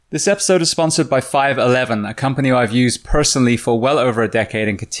This episode is sponsored by 511, a company I've used personally for well over a decade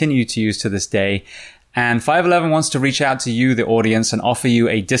and continue to use to this day. And 511 wants to reach out to you, the audience, and offer you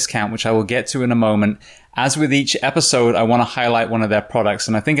a discount, which I will get to in a moment. As with each episode, I want to highlight one of their products.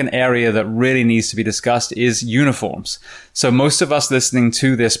 And I think an area that really needs to be discussed is uniforms. So most of us listening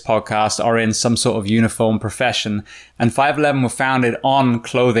to this podcast are in some sort of uniform profession. And 511 were founded on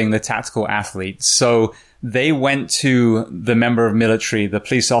clothing the tactical athlete. So they went to the member of military, the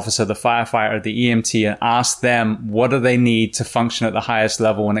police officer, the firefighter, the EMT, and asked them what do they need to function at the highest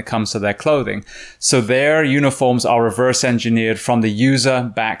level when it comes to their clothing. So their uniforms are reverse engineered from the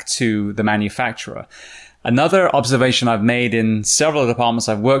user back to the manufacturer. Another observation I've made in several departments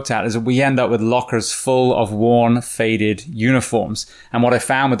I've worked at is that we end up with lockers full of worn, faded uniforms. And what I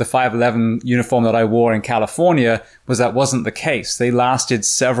found with the 511 uniform that I wore in California was that wasn't the case. They lasted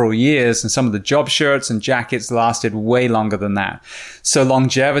several years, and some of the job shirts and jackets lasted way longer than that. So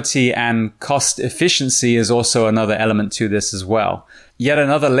longevity and cost efficiency is also another element to this as well. Yet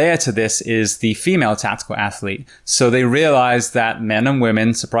another layer to this is the female tactical athlete. So they realized that men and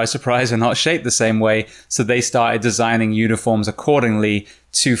women, surprise, surprise, are not shaped the same way. So they started designing uniforms accordingly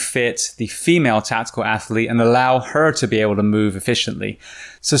to fit the female tactical athlete and allow her to be able to move efficiently.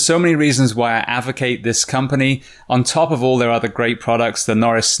 So many reasons why I advocate this company. On top of all their other great products, the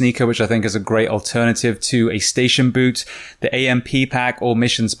Norris sneaker, which I think is a great alternative to a station boot, the AMP pack, all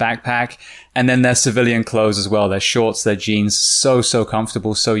missions backpack, and then their civilian clothes as well, their shorts, their jeans, so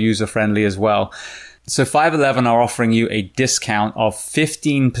comfortable, so user-friendly as well. So 511 are offering you a discount of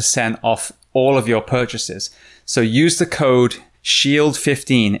 15% off all of your purchases. So use the code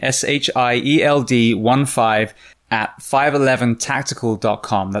SHIELD15, SHIELD15 at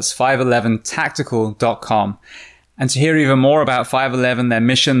 511tactical.com. That's 511tactical.com. And to hear even more about 511, their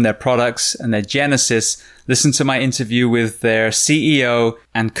mission, their products, and their genesis, listen to my interview with their CEO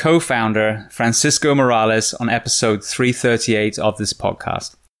and co-founder, Francisco Morales, on episode 338 of this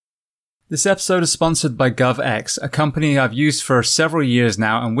podcast. This episode is sponsored by GovX, a company I've used for several years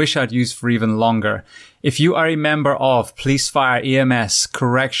now and wish I'd used for even longer. If you are a member of police, fire, EMS,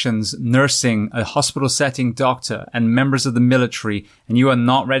 corrections, nursing, a hospital setting doctor, and members of the military, and you are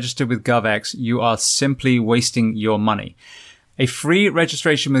not registered with GovX, you are simply wasting your money. A free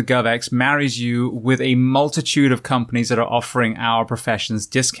registration with GovX marries you with a multitude of companies that are offering our professions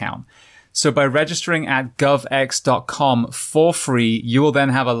discount. So by registering at govx.com for free, you will then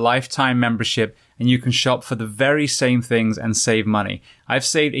have a lifetime membership and you can shop for the very same things and save money. I've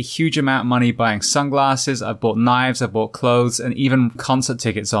saved a huge amount of money buying sunglasses, I've bought knives, I've bought clothes, and even concert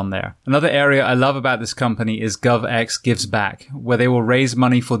tickets on there. Another area I love about this company is GovX Gives Back, where they will raise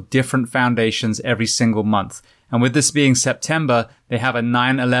money for different foundations every single month. And with this being September, they have a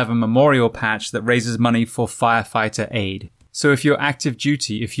 9/11 memorial patch that raises money for firefighter aid. So if you're active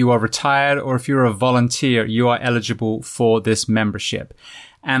duty, if you are retired, or if you're a volunteer, you are eligible for this membership.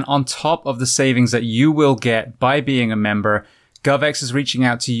 And on top of the savings that you will get by being a member, GovX is reaching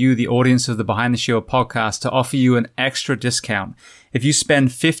out to you, the audience of the Behind the Shield podcast, to offer you an extra discount. If you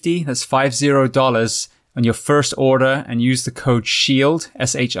spend $50 on your first order and use the code SHIELD,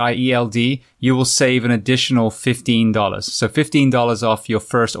 SHIELD, you will save an additional $15. So $15 off your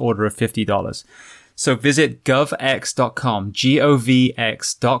first order of $50. So visit govx.com,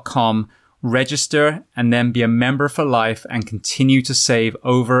 govx.com, register, and then be a member for life and continue to save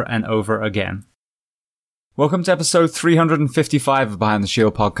over and over again. Welcome to episode 355 of Behind the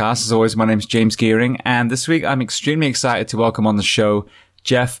Shield podcast. As always, my name is James Gearing, and this week I'm extremely excited to welcome on the show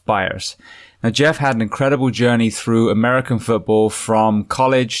Jeff Byers. Now, Jeff had an incredible journey through American football from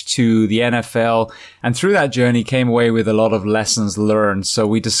college to the NFL, and through that journey came away with a lot of lessons learned. So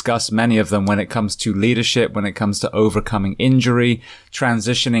we discuss many of them when it comes to leadership, when it comes to overcoming injury,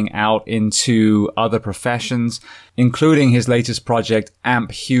 transitioning out into other professions, including his latest project,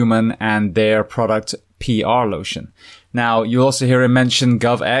 Amp Human, and their product, PR Lotion. Now, you'll also hear him mention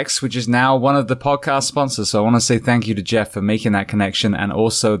GovX, which is now one of the podcast sponsors. So I want to say thank you to Jeff for making that connection, and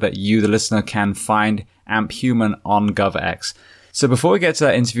also that you, the listener, can find Amp Human on GovX. So before we get to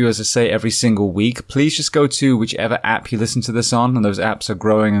that interview, as I say every single week, please just go to whichever app you listen to this on, and those apps are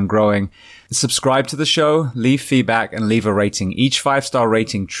growing and growing. Subscribe to the show, leave feedback, and leave a rating. Each 5-star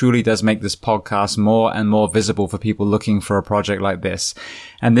rating truly does make this podcast more and more visible for people looking for a project like this.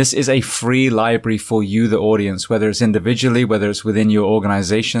 And this is a free library for you, the audience, whether it's individually, whether it's within your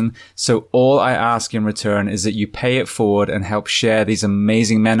organization. So all I ask in return is that you pay it forward and help share these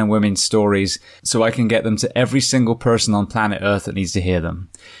amazing men and women's stories so I can get them to every single person on planet Earth that needs to hear them.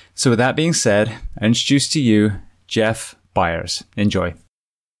 So with that being said, I introduce to you Jeff Byers. Enjoy.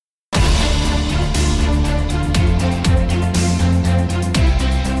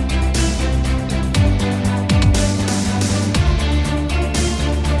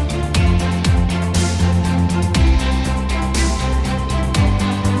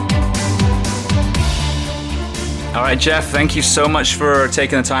 right, Jeff, thank you so much for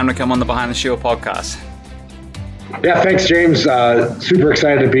taking the time to come on the Behind the Shield podcast. Yeah, thanks, James. Super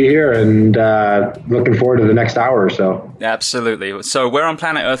excited to be here and looking forward to the next hour or so. Absolutely. So where on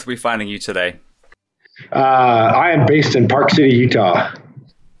planet Earth are we finding you today? I am based in Park City, Utah.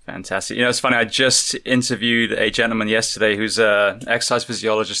 Fantastic. You know, it's funny. I just interviewed a gentleman yesterday who's an exercise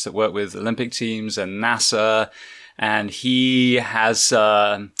physiologist that worked with Olympic teams and NASA, and he has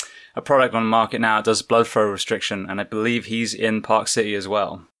a product on the market now that does blood flow restriction, and I believe he's in Park City as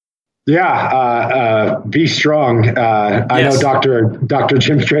well. Yeah, Be Strong. Yes. I know Dr.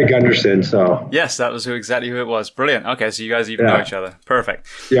 Jim Stray Gunderson. So yes, that was exactly who it was. Brilliant. Okay, so you guys even know each other. Perfect.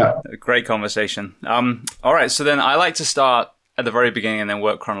 Yeah, great conversation. All right, so then I like to start at the very beginning and then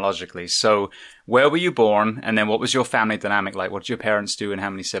work chronologically. So where were you born, and then what was your family dynamic like? What did your parents do, and how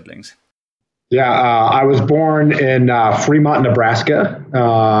many siblings? Yeah, I was born in Fremont, Nebraska,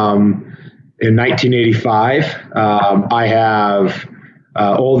 in 1985. I have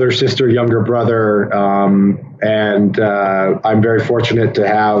older sister, younger brother, and I'm very fortunate to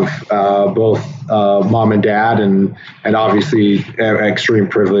have both mom and dad, and obviously extreme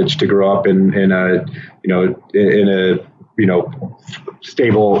privilege to grow up in a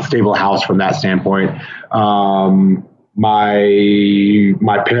stable house from that standpoint.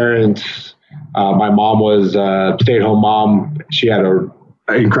 My parents, my mom was a stay-at-home mom. She had an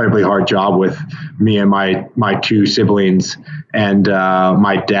incredibly hard job with me and my two siblings, and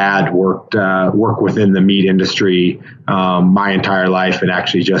my dad worked within the meat industry my entire life, and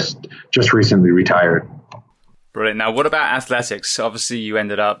actually just recently retired. Brilliant. Now, what about athletics? Obviously, you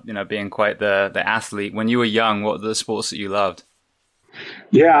ended up, being quite the athlete. When you were young, what were the sports that you loved?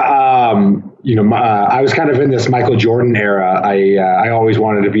 Yeah, I was kind of in this Michael Jordan era. I always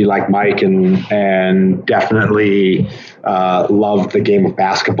wanted to be like Mike, and definitely loved the game of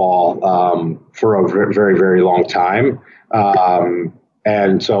basketball for a very, very long time.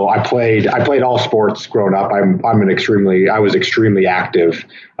 And so I played all sports growing up. I was extremely active.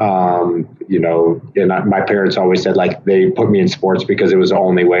 And my parents always said, like, they put me in sports because it was the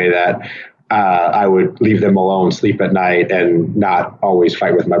only way that I would leave them alone, sleep at night, and not always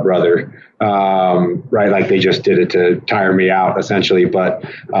fight with my brother. Right. Like, they just did it to tire me out, essentially. But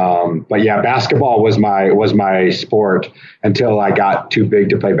yeah, basketball was my sport until I got too big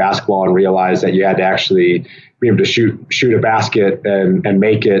to play basketball and realized that you had to actually be able to shoot a basket and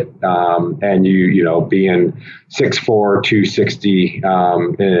make it. And being 6'4", 260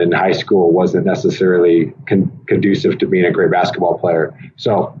 in high school wasn't necessarily conducive to being a great basketball player.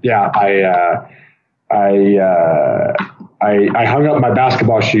 So yeah, I hung up my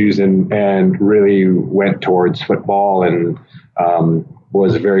basketball shoes and really went towards football, and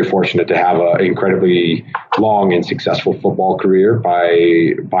was very fortunate to have an incredibly long and successful football career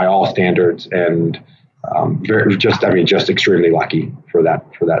by all standards, and just extremely lucky for that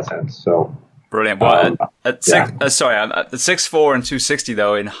sense. So brilliant. Well, at 6'4" and 260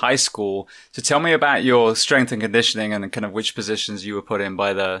 though in high school. So tell me about your strength and conditioning and kind of which positions you were put in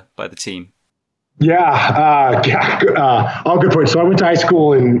by the team. Yeah, all good points. So I went to high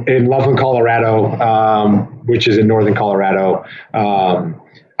school in Loveland, Colorado, which is in northern Colorado. I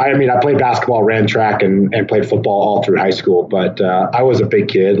played basketball, ran track, and played football all through high school. But I was a big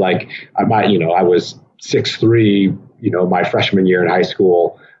kid. Like, I was 6'3", my freshman year in high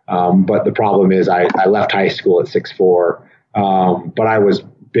school. But the problem is I left high school at 6'4". But I was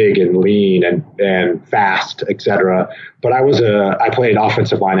big and lean and fast, etc. But I played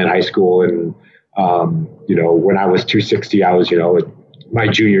offensive line in high school, and when I was 260, I was my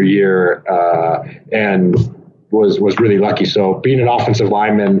junior year, and was really lucky. So being an offensive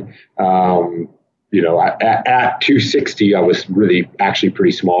lineman, at 260, I was really actually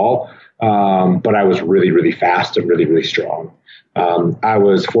pretty small, but I was really, really fast and really, really strong. I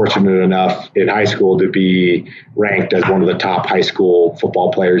was fortunate enough in high school to be ranked as one of the top high school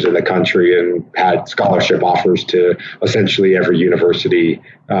football players in the country, and had scholarship offers to essentially every university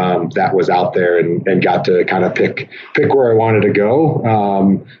that was out there, and got to kind of pick where I wanted to go.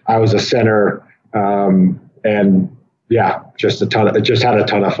 I was a center, and yeah, just had a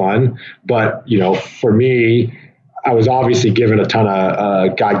ton of fun. But for me, I was obviously given a ton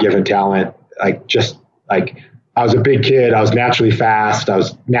of God-given talent. I was a big kid. I was naturally fast. I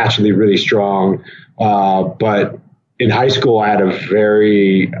was naturally really strong. But in high school, I had a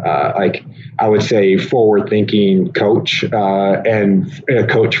very, I would say, forward-thinking coach, and a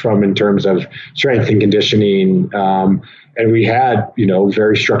coach in terms of strength and conditioning. And we had,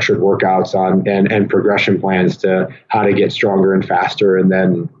 very structured workouts and progression plans to how to get stronger and faster. And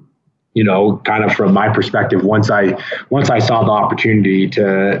then, kind of from my perspective, once I saw the opportunity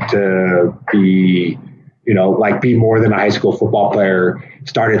to be like be more than a high school football player,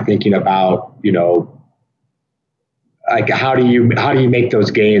 started thinking about, like how do you make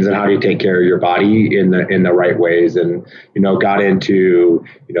those gains and how do you take care of your body in the right ways, and got into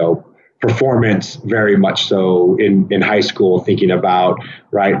performance very much so in high school, thinking about,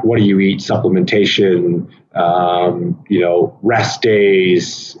 right, what do you eat, supplementation, rest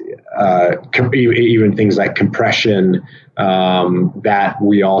days, even things like compression, that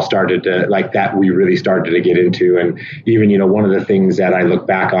we all started to like, that we really started to get into. And even, one of the things that I look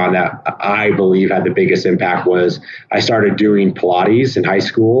back on that I believe had the biggest impact was I started doing Pilates in high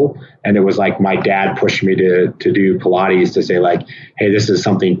school. And it was like my dad pushed me to do Pilates, to say like, hey, this is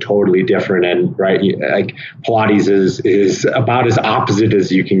something totally different. And right, like Pilates is about as opposite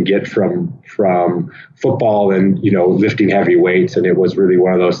as you can get from football and, lifting heavy weights. And it was really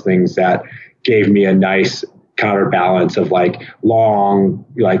one of those things that gave me a nice counterbalance of like long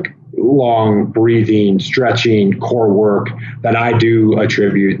breathing, stretching, core work that I do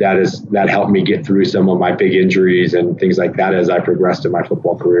attribute that helped me get through some of my big injuries and things like that as I progressed in my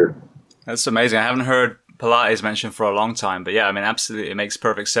football career. That's amazing. I haven't heard Pilates mentioned for a long time, but yeah, I mean, absolutely, it makes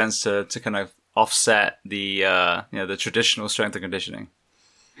perfect sense to kind of offset the the traditional strength and conditioning.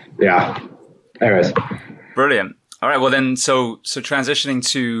 Yeah. Anyways. Brilliant. All right. Well, then, so transitioning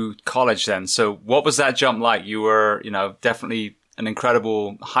to college then. So what was that jump like? You were, definitely an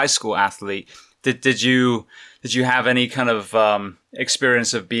incredible high school athlete. Did you have any kind of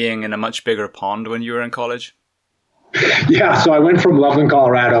experience of being in a much bigger pond when you were in college? Yeah. So I went from Loveland,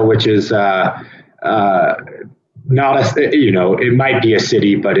 Colorado, which is not a, it might be a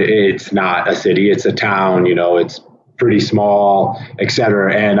city, but it's not a city. It's a town, it's pretty small, et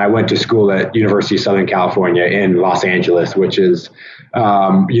cetera. And I went to school at University of Southern California in Los Angeles, which is,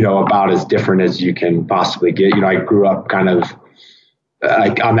 about as different as you can possibly get. I grew up kind of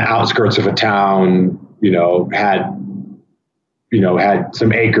like on the outskirts of a town, had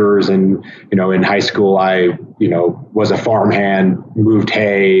some acres, and, in high school, I, was a farmhand, moved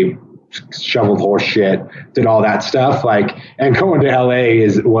hay, shoveled horse shit, did all that stuff. And going to LA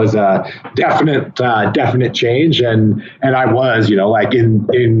was a definite change. And I was,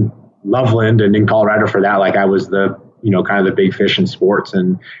 in Loveland and in Colorado for that, I was the, kind of the big fish in sports.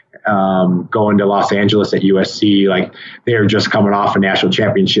 And going to Los Angeles at USC, they were just coming off a national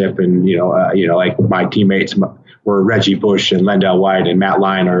championship, and my teammates were Reggie Bush and Lendell White and Matt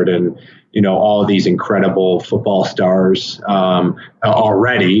Leinart and all these incredible football stars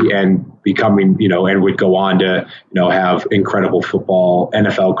already, and becoming and would go on to have incredible football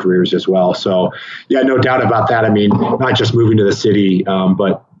NFL careers as well. So yeah, no doubt about that. I mean, not just moving to the city,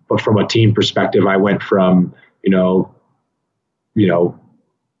 but from a team perspective, I went from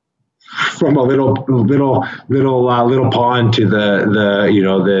from a little pond to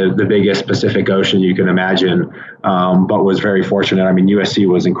the biggest Pacific Ocean you can imagine, but was very fortunate. I mean, USC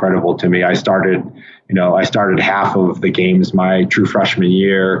was incredible to me. I started half of the games my true freshman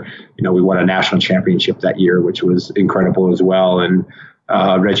year. We won a national championship that year, which was incredible as well. And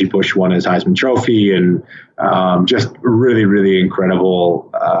Reggie Bush won his Heisman Trophy, and just really, really incredible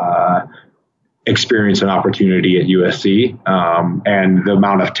experience and opportunity at USC. And the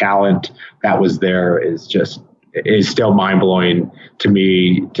amount of talent that was there is still mind blowing to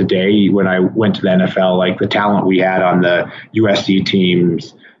me today. When I went to the NFL, the talent we had on the USC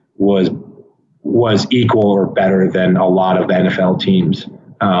teams was equal or better than a lot of the NFL teams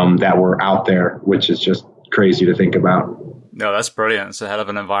that were out there, which is just crazy to think about. No, that's brilliant. It's a hell of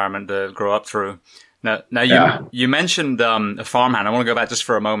an environment to grow up through. Now you mentioned a farmhand. I want to go back just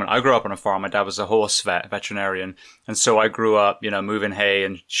for a moment. I grew up on a farm. My dad was a horse veterinarian. And so I grew up, moving hay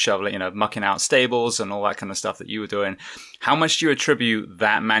and shoveling, mucking out stables and all that kind of stuff that you were doing. How much do you attribute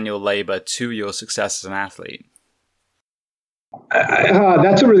that manual labor to your success as an athlete?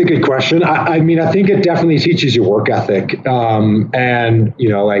 That's a really good question. I mean, I think it definitely teaches you work ethic. And,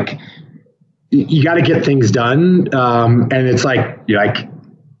 you got to get things done. And it's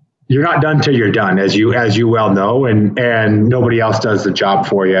you're not done till you're done, as you well know, and nobody else does the job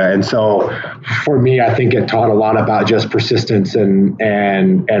for you. And so for me, I think it taught a lot about just persistence and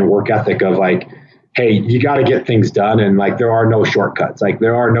work ethic of hey, you got to get things done. And there are no shortcuts.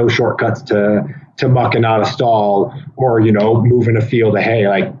 There are no shortcuts to mucking out a stall or, moving a field of hay.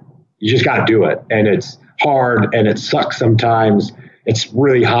 You just got to do it. And it's hard and it sucks sometimes. It's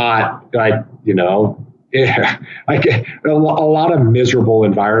really hot, a lot of miserable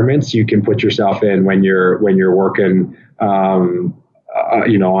environments you can put yourself in when you're working, on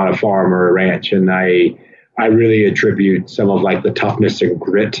a farm or a ranch. And I really attribute some of the toughness and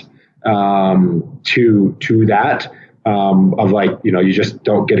grit, to that, of you just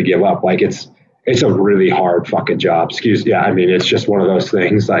don't get to give up. it's a really hard fucking job. Yeah. I mean, it's just one of those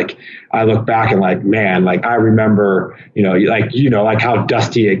things. Like I look back and like, man, like I remember, like how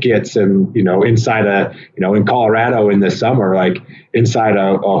dusty it gets and, inside in Colorado in the summer, like inside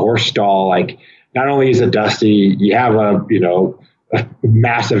a horse stall, like not only is it dusty, you have a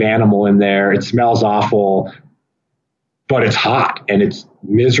massive animal in there. It smells awful, but it's hot and it's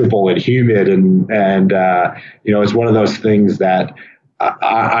miserable and humid. And it's one of those things that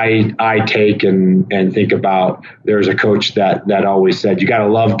I take and think about. There's a coach that always said, you got to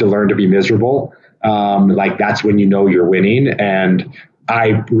love to learn to be miserable. Like that's when you're winning. And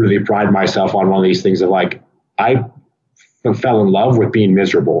I really pride myself on one of these things of like, I fell in love with being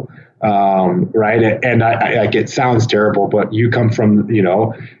miserable. Right. And I like, it sounds terrible, but you come from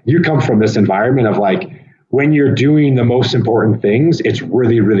this environment of like, when you're doing the most important things, it's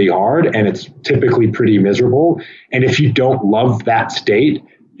really, really hard and it's typically pretty miserable. And if you don't love that state,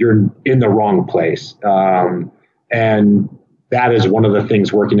 you're in the wrong place. And that is one of the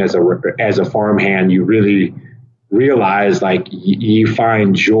things working as a farmhand, you really realize like you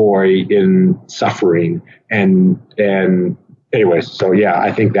find joy in suffering. And anyways, so yeah,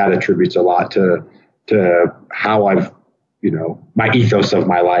 I think that attributes a lot to how I've, my ethos of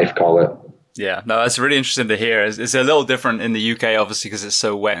my life, call it. Yeah, no, that's really interesting to hear. It's a little different in the UK, obviously, because it's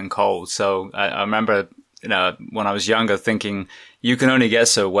so wet and cold. So I remember, when I was younger thinking you can only get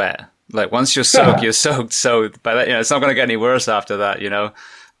so wet. Like once you're soaked, you're soaked. So by that, it's not going to get any worse after that,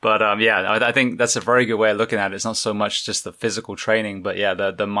 But I think that's a very good way of looking at it. It's not so much just the physical training, but yeah,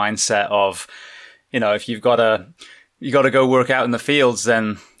 the mindset of, if you've got to go work out in the fields,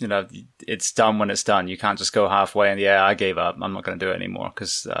 then, it's done when it's done. You can't just go halfway and I gave up. I'm not going to do it anymore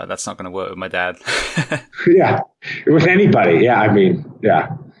because that's not going to work with my dad. Yeah. With anybody. Yeah. I mean,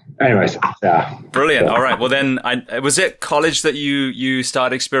 yeah. Anyways. Yeah. Brilliant. All right. Well, then was it college that you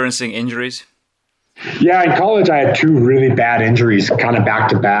started experiencing injuries? Yeah. In college, I had 2 really bad injuries kind of back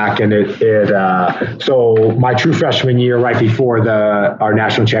to back. And so my true freshman year, right before our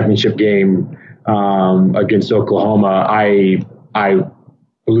national championship game, against Oklahoma, I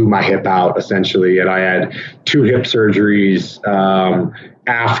blew my hip out essentially, and I had 2 hip surgeries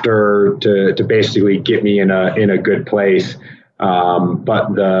after to basically get me in a good place.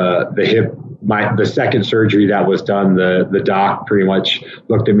 But the second surgery that was done, the doc pretty much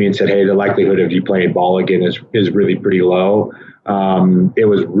looked at me and said, "Hey, the likelihood of you playing ball again is really pretty low." It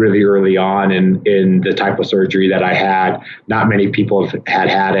was really early on in the type of surgery that I had. Not many people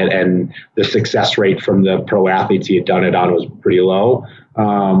had it, and the success rate from the pro athletes he had done it on was pretty low.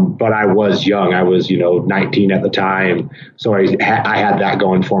 But I was young. I was, 19 at the time. So I had that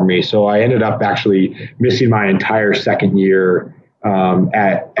going for me. So I ended up actually missing my entire second year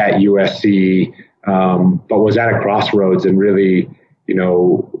at USC, but was at a crossroads and really,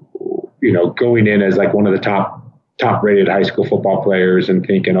 going in as like one of the top rated high school football players and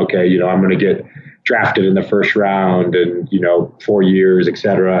thinking, okay, I'm going to get drafted in the first round and, 4 years, et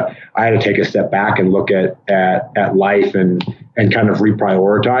cetera. I had to take a step back and look at life and kind of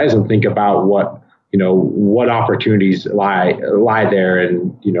reprioritize and think about what opportunities lie there.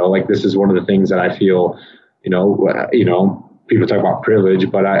 And, like, this is one of the things that I feel, people talk about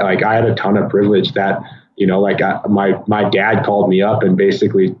privilege, but I had a ton of privilege that, my dad called me up and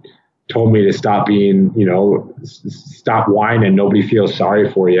basically told me to stop being, stop whining. Nobody feels sorry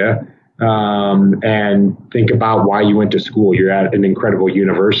for you. And think about why you went to school. You're at an incredible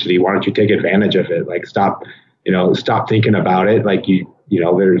university. Why don't you take advantage of it? Like stop thinking about it. Like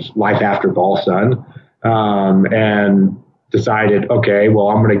there's life after ball, son. And decided, okay, well,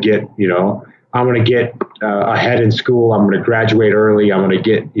 I'm going to get ahead in school. I'm going to graduate early. I'm going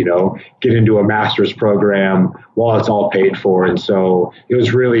to get into a master's program while it's all paid for. And so it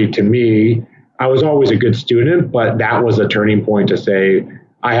was really, to me, I was always a good student, but that was a turning point to say,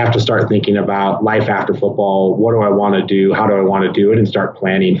 I have to start thinking about life after football. What do I want to do? How do I want to do it? And start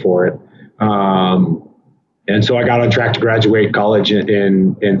planning for it. And so I got on track to graduate college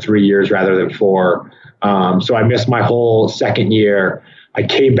in 3 years rather than 4. So I missed my whole second year. I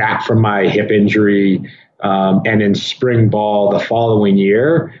came back from my hip injury, and in spring ball the following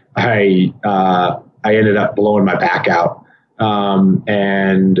year, I ended up blowing my back out,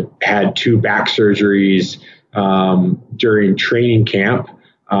 and had 2 back surgeries during training camp.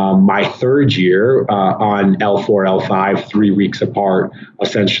 My third year on L4, L5, 3 weeks apart,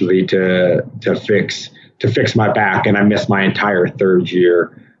 essentially to fix my back, and I missed my entire third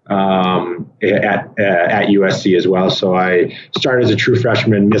year at USC as well. So I started as a true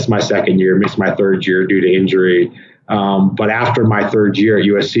freshman, missed my second year, missed my third year due to injury. But after my third year at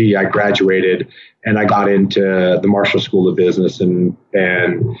USC, I graduated and I got into the Marshall School of Business and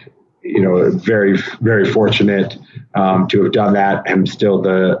very, very fortunate to have done that. I'm still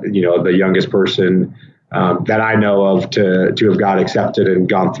the youngest person that I know of to have got accepted and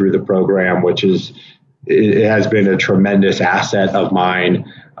gone through the program, it has been a tremendous asset of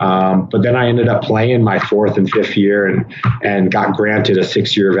mine. But then I ended up playing my fourth and fifth year and got granted a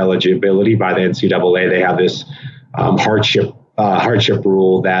 6 year of eligibility by the NCAA. They have this hardship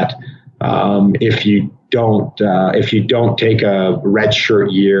rule that if you don't take a red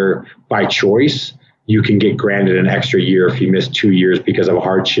shirt year by choice, you can get granted an extra year if you miss 2 years because of a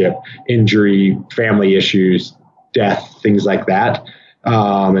hardship, injury, family issues, death, things like that.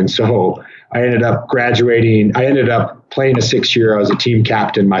 And so I ended up graduating. I ended up playing a 6 year. I was a team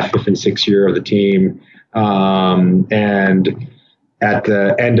captain my fifth and sixth year of the team. And at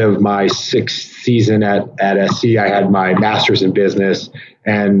the end of my sixth season at SC, I had my master's in business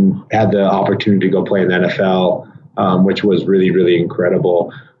and had the opportunity to go play in the NFL, which was really, really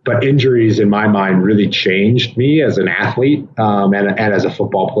incredible. But injuries, in my mind, really changed me as an athlete and as a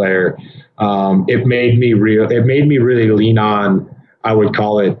football player. It made me really lean on, I would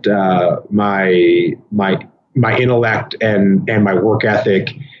call it my intellect and my work ethic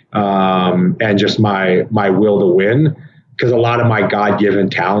and just my will to win. Because a lot of my God-given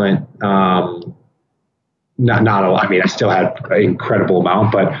talent, I still had an incredible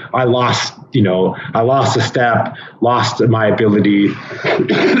amount, but I lost a step, lost my ability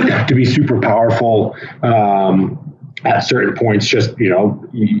to be super powerful at certain points. Just,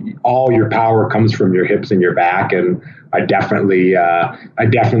 all your power comes from your hips and your back. And I definitely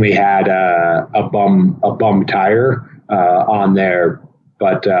had a bum tire on there.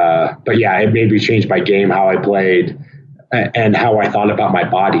 But yeah, it made me change my game, how I played, and how I thought about my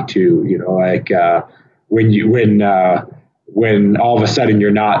body too. When all of a sudden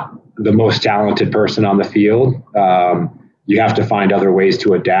you're not the most talented person on the field, you have to find other ways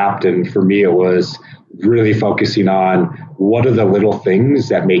to adapt. And for me, it was really focusing on what are the little things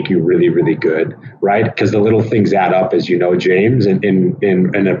that make you really, really good, right? Because the little things add up, as you know, James,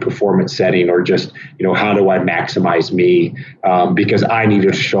 in a performance setting, or just, how do I maximize me? Because I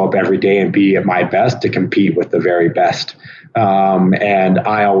needed to show up every day and be at my best to compete with the very best. And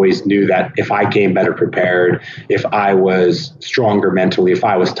I always knew that if I came better prepared, if I was stronger mentally, if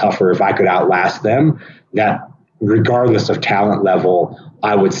I was tougher, if I could outlast them, that regardless of talent level,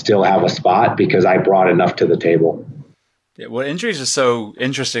 I would still have a spot because I brought enough to the table. Yeah, well, injuries are so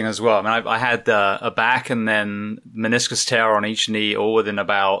interesting as well. I mean, I had a back and then meniscus tear on each knee, all within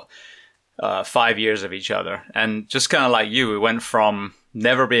about 5 years of each other. And just kind of like you, it went from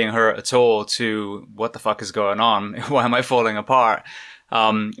never being hurt at all to what the fuck is going on? Why am I falling apart?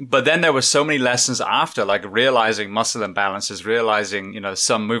 But then there were so many lessons after, like realizing muscle imbalances, realizing,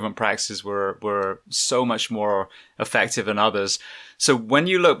 some movement practices were so much more effective than others. So when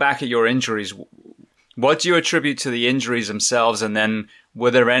you look back at your injuries, what do you attribute to the injuries themselves? And then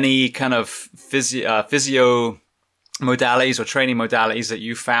were there any kind of physio modalities or training modalities that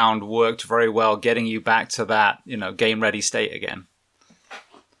you found worked very well, getting you back to that, game ready state again?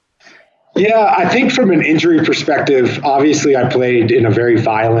 Yeah, I think from an injury perspective, obviously I played in a very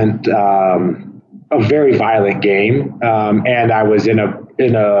violent game, and I was in a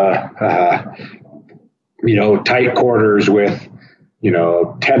tight quarters with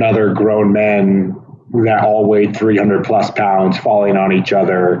 10 other grown men that all weighed 300 plus pounds, falling on each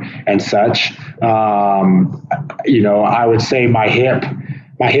other and such. I would say my hip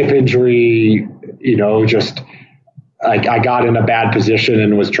injury, just. I got in a bad position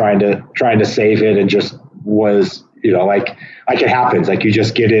and was trying to save it, and just was, like it happens. Like you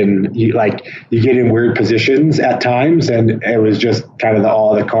just get in, you get in weird positions at times, and it was just kind of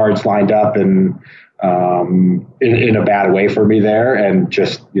all the cards lined up and in a bad way for me there. And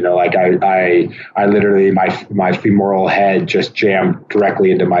just, I literally, my femoral head just jammed directly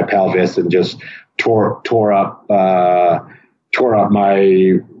into my pelvis and just tore up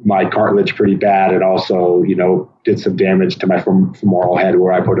my cartilage pretty bad, and also, did some damage to my femoral head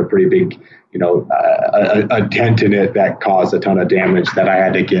where I put a pretty big, a dent in it that caused a ton of damage that I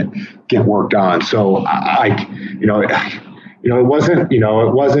had to get worked on. So it wasn't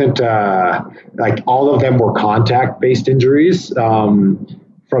like all of them were contact-based injuries from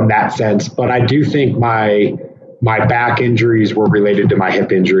that sense, but I do think my back injuries were related to my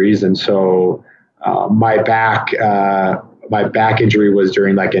hip injuries, and so my back injury was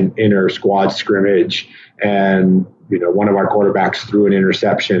during like an inter squad scrimmage, and one of our quarterbacks threw an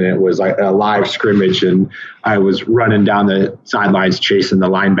interception. It was like a live scrimmage, and I was running down the sidelines chasing the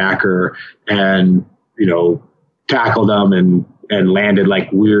linebacker, and tackled him and landed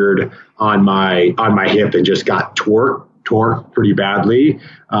like weird on my hip and just got torqued torque pretty badly.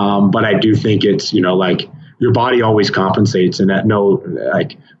 But I do think it's, like your body always compensates, and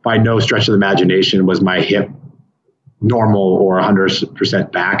by no stretch of the imagination was my hip normal or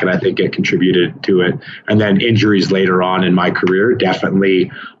 100% back. And I think it contributed to it. And then injuries later on in my career,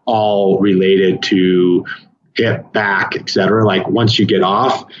 definitely all related to hip, back, et cetera. Like once you get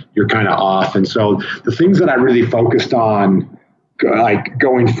off, you're kind of off. And so the things that I really focused on, like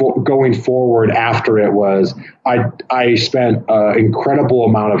going forward after it, was I spent an incredible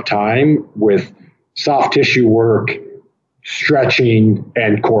amount of time with soft tissue work, stretching,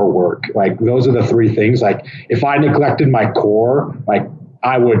 and core work. Like those are the three things. Like if I neglected my core, like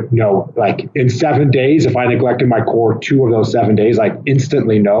I would know, like in 7 days, if I neglected my core 2 of those 7 days, like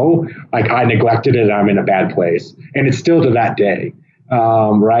instantly know, like I neglected it and I'm in a bad place. And it's still to that day.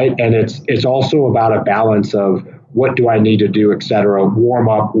 Right. And it's also about a balance of what do I need to do, et cetera, warm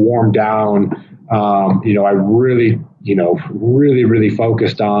up, warm down. I really, really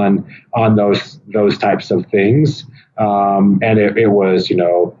focused on those types of things. And it was,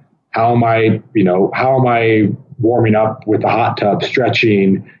 how am I warming up with the hot tub,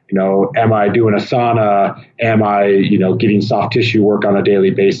 stretching, am I doing a sauna? Am I, getting soft tissue work on a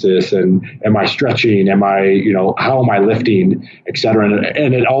daily basis? And am I stretching? Am I, how am I lifting, et cetera?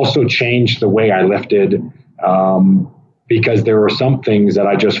 And it also changed the way I lifted, because there were some things that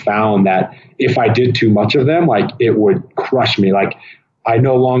I just found that if I did too much of them, like it would crush me. Like I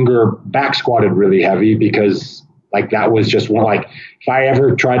no longer back squatted really heavy because like that was just one, like if I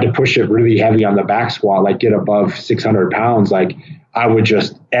ever tried to push it really heavy on the back squat, like get above 600 pounds, like I would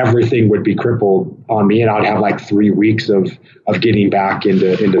just, everything would be crippled on me, and I'd have like 3 weeks of getting back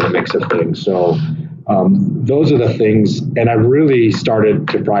into the mix of things. So those are the things. And I really started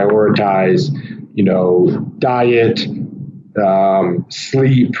to prioritize, diet,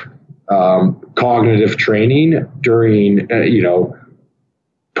 sleep, cognitive training during,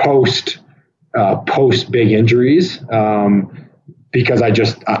 post big injuries, because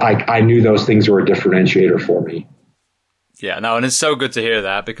I knew those things were a differentiator for me. Yeah, no, and it's so good to hear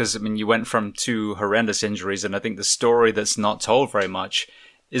that, because you went from 2 horrendous injuries, and I think the story that's not told very much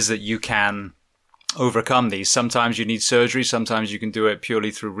is that you can overcome these. Sometimes you need surgery, sometimes you can do it purely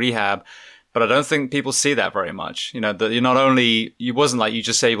through rehab. But I don't think people see that very much. That you're not only, you wasn't like you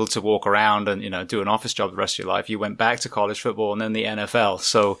just able to walk around and, do an office job the rest of your life. You went back to college football and then the NFL.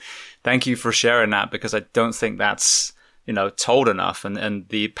 So thank you for sharing that, because I don't think that's, told enough. And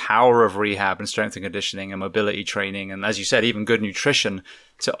the power of rehab and strength and conditioning and mobility training. And as you said, even good nutrition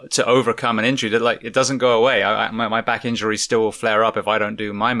to overcome an injury that it doesn't go away. My back injury still will flare up if I don't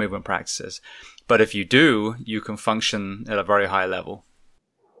do my movement practices. But if you do, you can function at a very high level.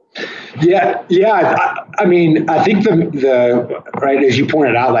 Yeah. I mean, I think the right, as you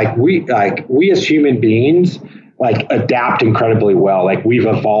pointed out, like we as human beings, like adapt incredibly well. Like we've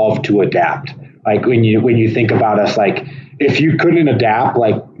evolved to adapt. Like when you think about us, like if you couldn't adapt,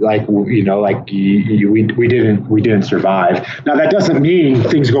 we didn't survive. Now that doesn't mean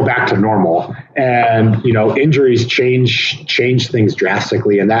things go back to normal, and injuries change things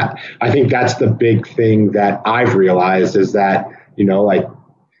drastically. And that, I think that's the big thing that I've realized is that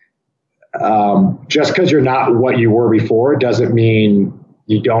just because you're not what you were before doesn't mean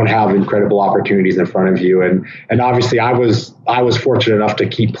you don't have incredible opportunities in front of you. And obviously I was fortunate enough to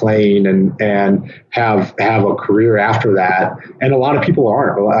keep playing and have a career after that. And a lot of people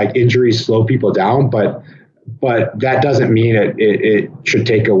aren't. Like injuries slow people down, but that doesn't mean it should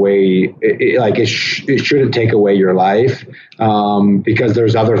take away, it shouldn't take away your life, because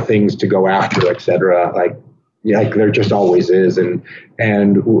there's other things to go after, et cetera. Like there just always is. And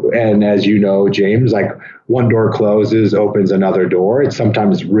as you know, James, like one door closes, opens another door. It's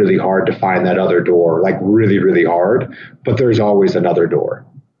sometimes really hard to find that other door, like really, really hard, but there's always another door,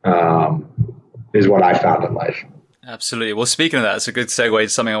 is what I found in life. Absolutely. Well, speaking of that, it's a good segue to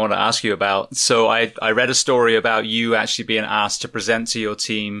something I want to ask you about. So I read a story about you actually being asked to present to your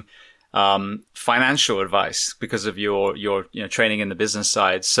team financial advice because of your training in the business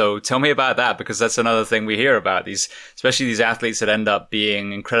side. So tell me about that, because that's another thing we hear about, especially these athletes that end up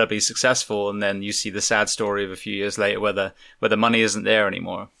being incredibly successful, and then you see the sad story of a few years later where the money isn't there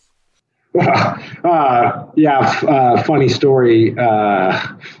anymore. Funny story.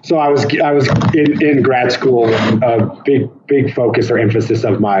 So I was in grad school, and a big focus or emphasis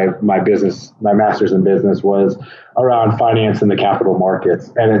of my business, my master's in business, was around finance and the capital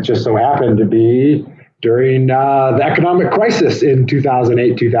markets. And it just so happened to be during the economic crisis in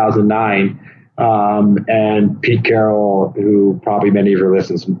 2008, 2009. And Pete Carroll, who probably many of your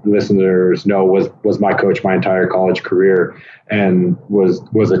listeners know, was my coach my entire college career, and was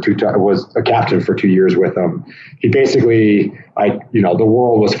a captain for 2 years with him. He basically, the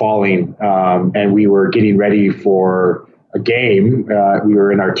world was falling, and we were getting ready for a game. We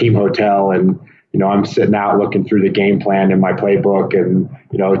were in our team hotel, and I'm sitting out looking through the game plan in my playbook, and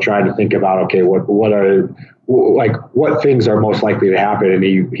trying to think about, okay, what things are most likely to happen. And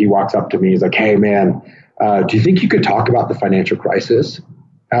he walks up to me. He's like, "Hey man, do you think you could talk about the financial crisis?"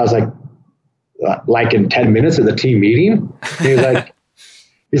 I was like in 10 minutes of the team meeting? And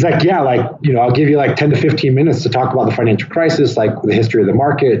he's like, "Yeah, I'll give you 10 to 15 minutes to talk about the financial crisis, like the history of the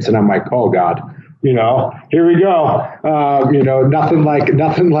markets." And I'm like, "Oh God, here we go." Nothing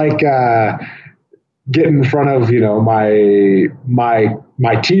like get in front of,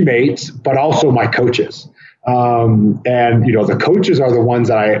 my teammates, but also my coaches. The coaches are the ones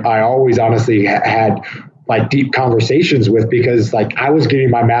that I always honestly had deep conversations with, because I was getting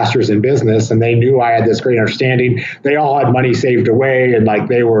my master's in business and they knew I had this great understanding. They all had money saved away, and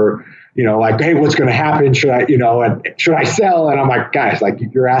they were, "Hey, what's going to happen? Should I sell?" And I'm like, "Guys,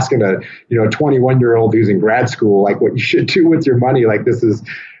 you're asking a 21-year-old who's in grad school, what you should do with your money. This is,"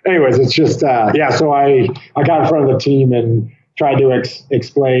 anyways, it's just, So I got in front of the team and tried to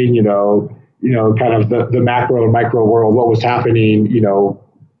explain, kind of the macro and micro world, what was happening,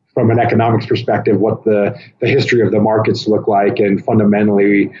 from an economics perspective, what the history of the markets look like, and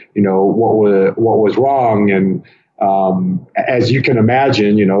fundamentally, what was wrong. And as you can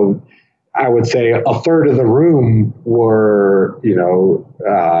imagine, I would say a third of the room were,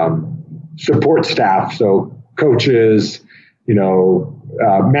 support staff, so coaches,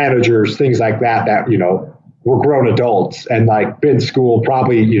 managers, things like that, were grown adults and been in school,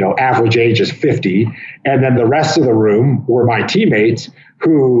 probably, average age is 50. And then the rest of the room were my teammates,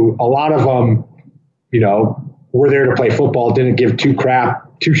 who a lot of them, were there to play football, didn't give two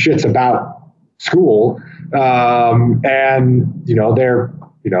shits about school. And, they're,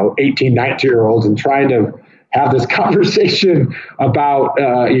 18, 19-year-olds, and trying to have this conversation about,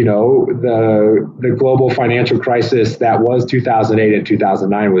 the global financial crisis that was 2008 and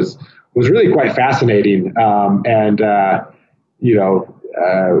 2009 was really quite fascinating.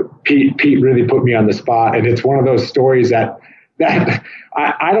 Pete really put me on the spot, and it's one of those stories that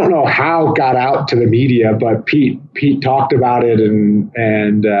I don't know how got out to the media, but Pete talked about it,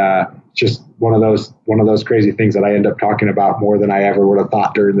 and just one of those crazy things that I end up talking about more than I ever would have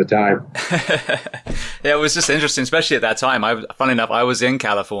thought during the time. Yeah, it was just interesting, especially at that time. Funny enough, I was in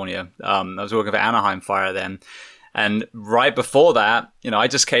California. I was working for Anaheim Fire then. And right before that, I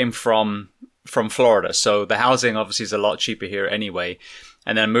just came from Florida. So the housing obviously is a lot cheaper here anyway.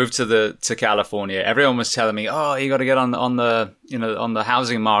 And then I moved to California. Everyone was telling me, "Oh, you got to get on the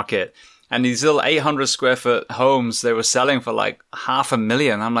housing market." And these little 800 square foot homes, they were selling for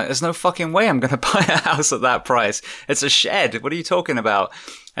 $500,000. I'm like, there's no fucking way I'm going to buy a house at that price. It's a shed. What are you talking about?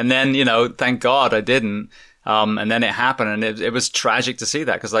 And then, thank God I didn't. And then it happened, and it was tragic to see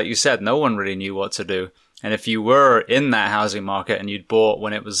that, because like you said, no one really knew what to do. And if you were in that housing market and you'd bought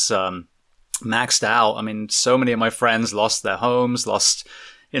when it was maxed out, I mean, so many of my friends lost their homes, lost,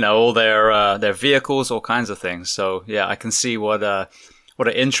 all their vehicles, all kinds of things. So yeah, I can see what an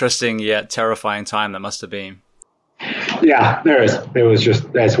interesting yet terrifying time that must have been. Yeah, there is. It was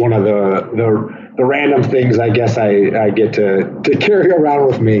just, that's one of the random things I guess I get to carry around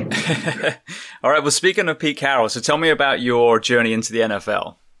with me. All right. Well, speaking of Pete Carroll, so tell me about your journey into the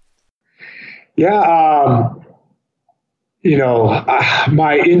NFL. Yeah,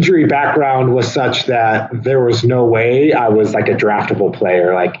 my injury background was such that there was no way I was a draftable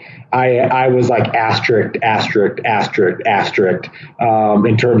player. I was asterisk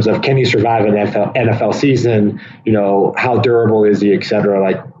in terms of, can he survive an NFL season? How durable is he, et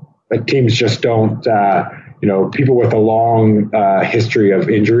cetera? Teams just don't, people with a long history of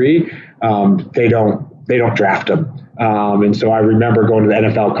injury, they don't draft them. And so I remember going to the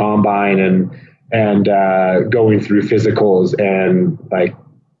NFL Combine and going through physicals and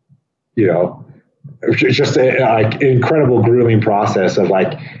just an incredible grueling process of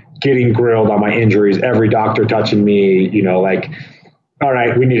getting grilled on my injuries, every doctor touching me, all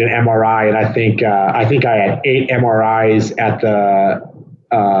right, we need an MRI. And I think I had 8 MRIs at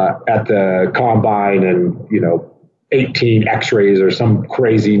the Combine, and, 18 x-rays or some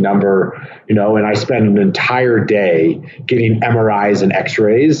crazy number, and I spent an entire day getting MRIs and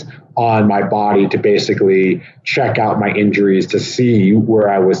x-rays on my body to basically check out my injuries to see where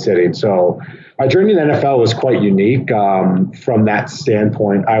I was sitting. So my journey in the NFL was quite unique from that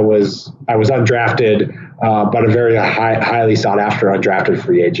standpoint. I was undrafted, but a very highly sought after undrafted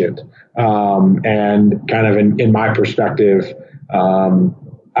free agent. And kind of in my perspective,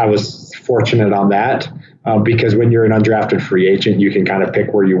 I was fortunate on that because when you're an undrafted free agent, you can kind of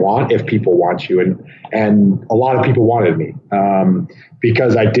pick where you want if people want you. And a lot of people wanted me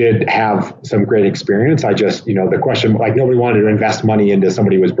because I did have some great experience. I just, the question, like nobody wanted to invest money into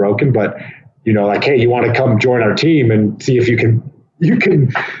somebody who was broken, but like, hey, you want to come join our team and see if you can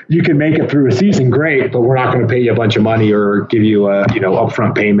make it through a season, great, but we're not going to pay you a bunch of money or give you a,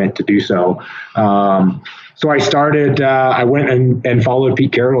 upfront payment to do so. So I started, I went and followed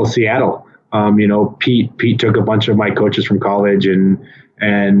Pete Carroll to Seattle. Pete took a bunch of my coaches from college and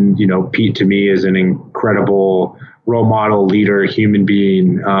Pete to me is an incredible role model, leader, human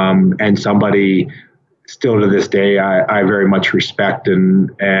being, and somebody still to this day, I very much respect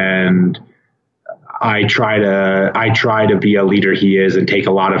and I try to be a leader he is and take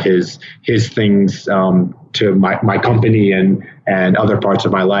a lot of his things to my company and other parts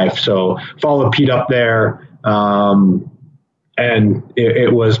of my life. So followed Pete up there, and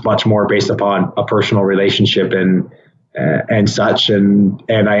it was much more based upon a personal relationship and such. And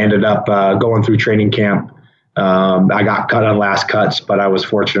I ended up going through training camp. I got cut on last cuts, but I was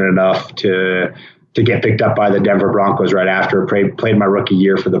fortunate enough to get picked up by the Denver Broncos right after. Played my rookie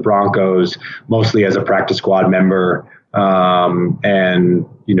year for the Broncos, mostly as a practice squad member. And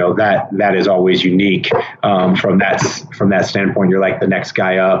that is always unique from that standpoint. You're like the next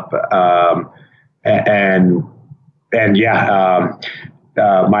guy up.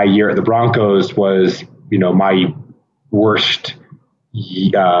 My year at the Broncos was, my worst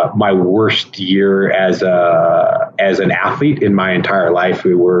year as an athlete in my entire life.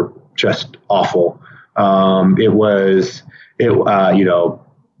 We were just awful.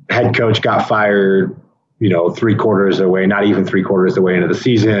 Head coach got fired, 3/4 away, not even 3/4 away into the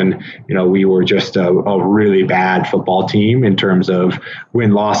season. We were just a really bad football team in terms of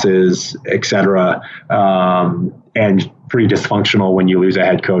win losses, et cetera. And pretty dysfunctional when you lose a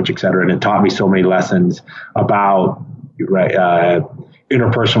head coach, et cetera. And it taught me so many lessons about,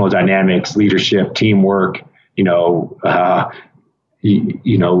 interpersonal dynamics, leadership, teamwork, I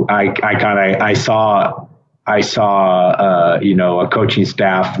saw a coaching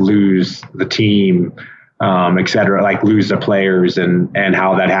staff lose the team, et cetera, like lose the players and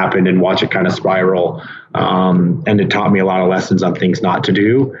how that happened and watch it kind of spiral. And it taught me a lot of lessons on things not to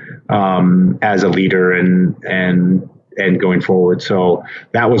do, as a leader and going forward. So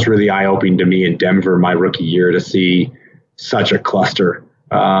that was really eye-opening to me in Denver, my rookie year, to see such a cluster,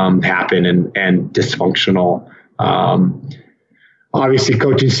 happen and dysfunctional. Obviously,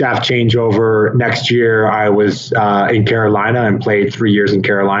 coaching staff changeover. Next year, I was in Carolina and played 3 years in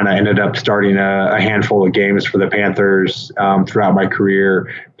Carolina. Ended up starting a handful of games for the Panthers throughout my career.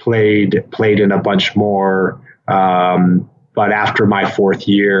 Played in a bunch more. But after my fourth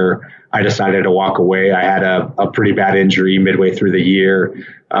year, I decided to walk away. I had a pretty bad injury midway through the year.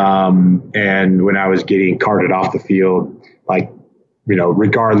 And when I was getting carted off the field,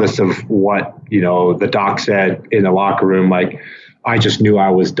 regardless of what, the doc said in the locker room, I just knew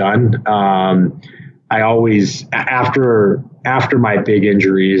I was done. I always, after my big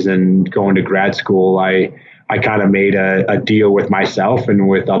injuries and going to grad school, I kind of made a deal with myself and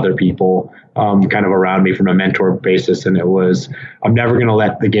with other people, kind of around me from a mentor basis. And it was, I'm never going to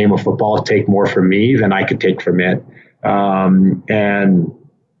let the game of football take more from me than I could take from it.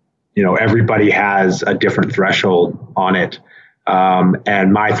 Everybody has a different threshold on it.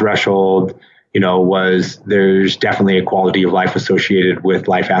 And my threshold, was there's definitely a quality of life associated with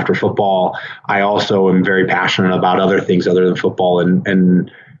life after football. I also am very passionate about other things other than football and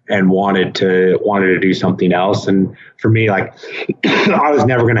wanted to do something else. And for me, I was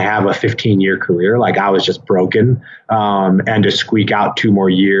never going to have a 15-year career. I was just broken. And to squeak out 2 more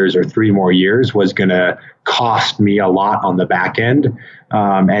years or 3 more years was going to cost me a lot on the back end.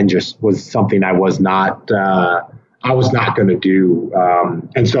 And just was something I was not going to do.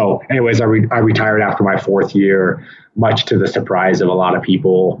 And so anyways, I retired after my 4th year, much to the surprise of a lot of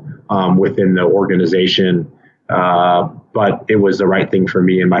people within the organization. But it was the right thing for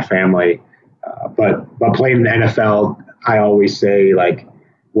me and my family. But playing in the NFL, I always say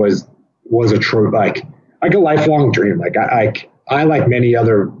was a true, like a lifelong dream. I like many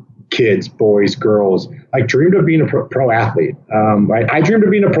other kids, boys, girls, dreamed of being a pro athlete. I dreamed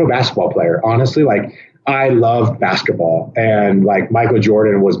of being a pro basketball player. Honestly, I loved basketball, and Michael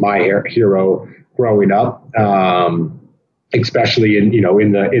Jordan was my hero growing up. especially in the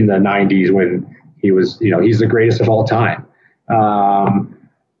 90s when he was, he's the greatest of all time.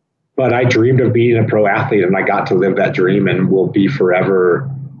 But I dreamed of being a pro athlete, and I got to live that dream, and will be forever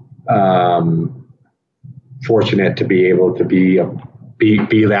fortunate to be able to be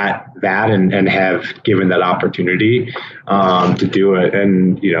that and have given that opportunity to do it.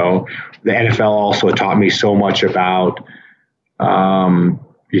 And the NFL also taught me so much about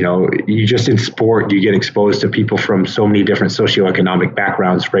you just in sport, you get exposed to people from so many different socioeconomic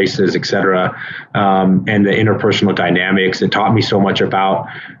backgrounds, races, et cetera, and the interpersonal dynamics. It taught me so much about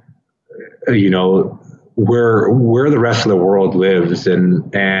where the rest of the world lives,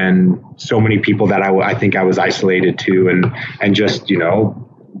 and so many people that I think I was isolated to, and just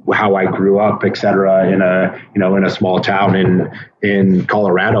how I grew up, et cetera, in a small town in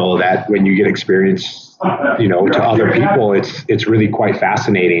Colorado, that when you get experience to other people, it's really quite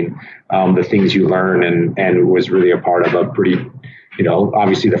fascinating, the things you learn, and was really a part of a pretty,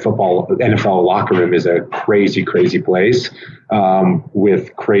 obviously the NFL locker room is a crazy place,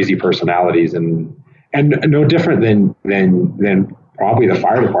 with crazy personalities, and no different than probably the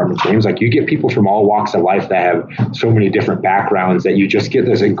fire department, James. Like, you get people from all walks of life that have so many different backgrounds that you just get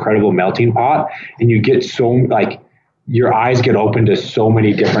this incredible melting pot, and you get your eyes get open to so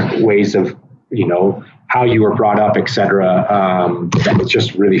many different ways of, how you were brought up, et cetera. It's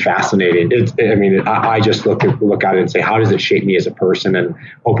just really fascinating. I just look at it and say, how does it shape me as a person, and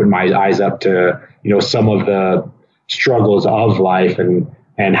open my eyes up to, some of the struggles of life, and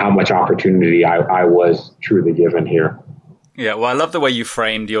how much opportunity I was truly given here. Yeah, well, I love the way you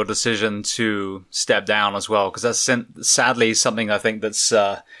framed your decision to step down as well, because that's sadly something I think that's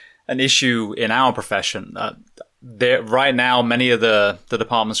an issue in our profession. Right now, many of the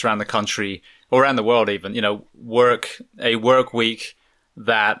departments around the country, or around the world even, work a work week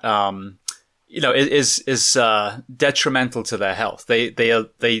that is detrimental to their health.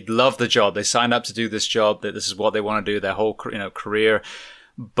 They love the job. They signed up to do this job. That this is what they want to do their whole career.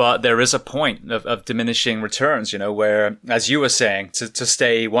 But there is a point of diminishing returns, where, as you were saying, to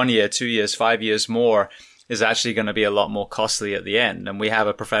stay 1 year, 2 years, 5 years more is actually going to be a lot more costly at the end. And we have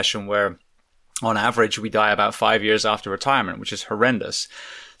a profession where, on average, we die about 5 years after retirement, which is horrendous.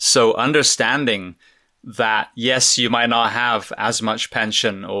 So understanding that, yes, you might not have as much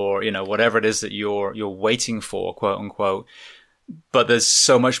pension, or, whatever it is that you're waiting for, quote unquote, but there's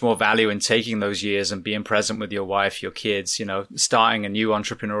so much more value in taking those years and being present with your wife, your kids, starting a new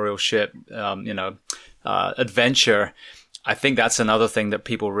entrepreneurship, adventure. I think that's another thing that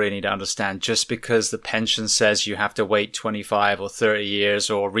people really need to understand. Just because the pension says you have to wait 25 or 30 years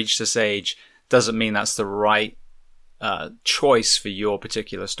or reach this age doesn't mean that's the right choice for your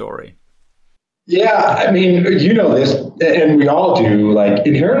particular story. Yeah, this, and we all do.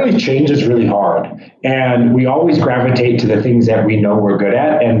 Inherently, change is really hard, and we always gravitate to the things that we know we're good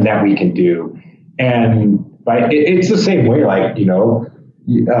at and that we can do. And it's the same way. I've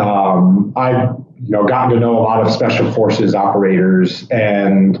gotten to know a lot of special forces operators,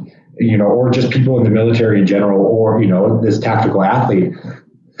 and or just people in the military in general, or this tactical athlete,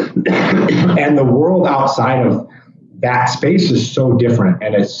 and the world outside of that space is so different,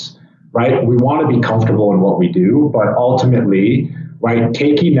 and it's. Right. We want to be comfortable in what we do, but ultimately,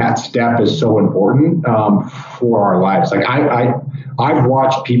 taking that step is so important for our lives. I've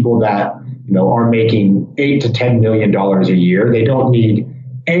watched people that, are making $8 to $10 million a year. They don't need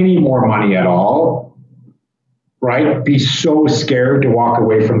any more money at all. Right. Be so scared to walk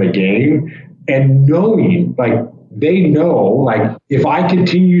away from the game, and knowing they know, if I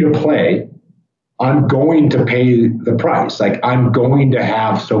continue to play, I'm going to pay the price. I'm going to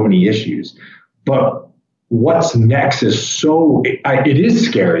have so many issues, but what's next is it is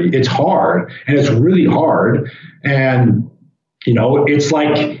scary. It's hard, and it's really hard. And, it's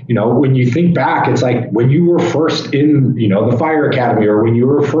when you think back, it's like when you were first in, the fire academy, or when you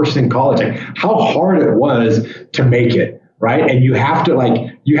were first in college, how hard it was to make it. Right. And you have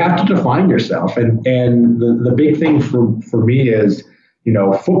to define yourself. And the big thing for me is,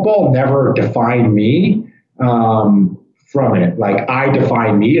 football never defined me from it. I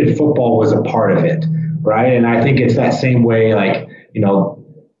defined me, and football was a part of it, right? And I think it's that same way. Being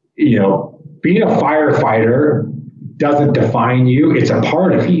a firefighter doesn't define you; it's a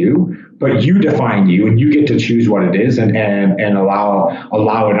part of you. But you define you, and you get to choose what it is, and allow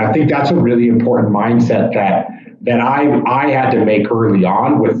it. And I think that's a really important mindset that I had to make early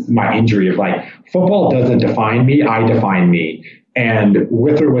on with my injury of football doesn't define me; I define me. And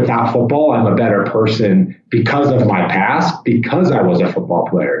with or without football, I'm a better person because of my past, because I was a football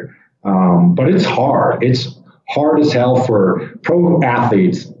player. But it's hard. It's hard as hell for pro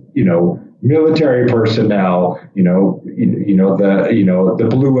athletes, military personnel, the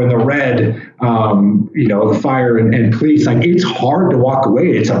blue and the red, the fire and police. Like, it's hard to walk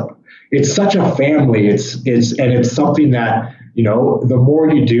away. It's such a family. It's something that, the more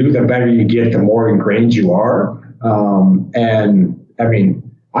you do, the better you get, the more ingrained you are. I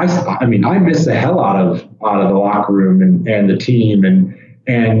miss the hell out of the locker room and the team and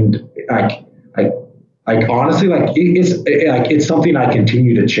honestly, it's something I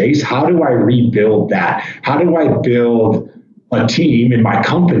continue to chase. How do I rebuild that? How do I build a team in my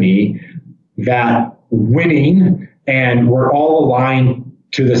company that winning and we're all aligned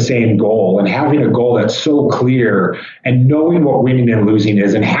to the same goal, and having a goal that's so clear and knowing what winning and losing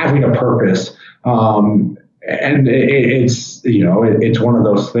is and having a purpose. And it's one of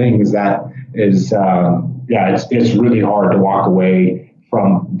those things that is, it's really hard to walk away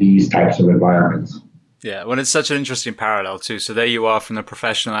from these types of environments. Yeah, well, it's such an interesting parallel too. So there you are from the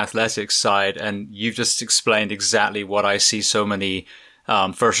professional athletics side, and you've just explained exactly what I see so many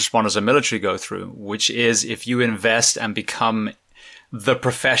first responders and military go through, which is if you invest and become the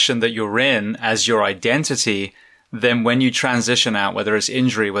profession that you're in as your identity, then when you transition out, whether it's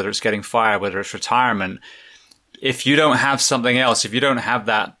injury, whether it's getting fired, whether it's retirement, if you don't have something else, if you don't have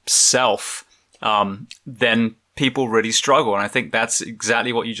that self, then people really struggle. And I think that's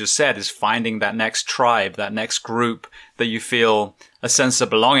exactly what you just said, is finding that next tribe, that next group that you feel a sense of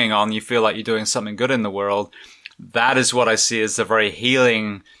belonging on, you feel like you're doing something good in the world. That is what I see as a very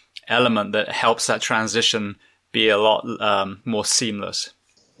healing element that helps that transition be a lot more seamless.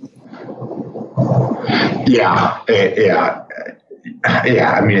 Yeah.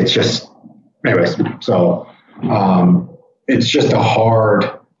 I mean, it's just, anyways, so it's just a hard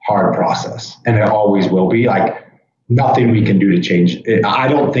process, and it always will be. Like, nothing we can do to change it. I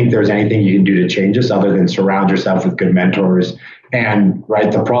don't think there's anything you can do to change this other than surround yourself with good mentors. And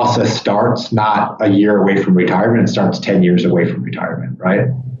the process starts not a year away from retirement, it starts 10 years away from retirement, right?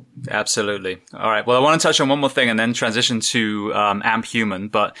 Absolutely. All right. Well, I want to touch on one more thing and then transition to AMP Human.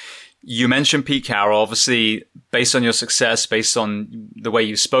 But you mentioned Pete Carroll, obviously, based on your success, based on the way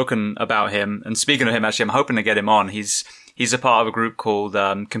you've spoken about him. And speaking of him, actually, I'm hoping to get him on. He's a part of a group called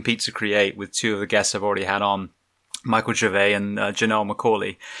Compete to Create with two of the guests I've already had on, Michael Gervais and Janelle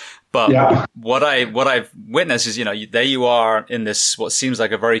McCauley. But what I've witnessed is, there you are in this, what seems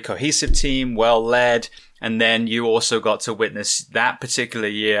like a very cohesive team, well led. And then you also got to witness that particular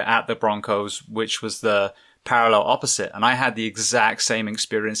year at the Broncos, which was the parallel opposite. And I had the exact same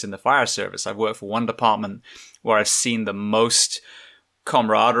experience in the fire service. I've worked for one department where I've seen the most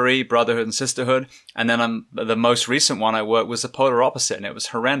camaraderie, brotherhood and sisterhood. And then the most recent one I worked was the polar opposite, and it was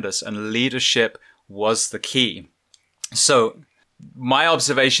horrendous. And leadership was the key. So my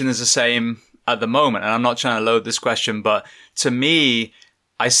observation is the same at the moment. And I'm not trying to load this question, but to me,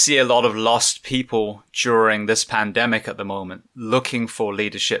 I see a lot of lost people during this pandemic at the moment, looking for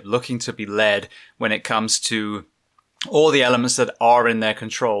leadership, looking to be led when it comes to all the elements that are in their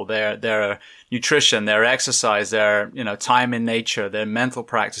control, their nutrition, their exercise, their, time in nature, their mental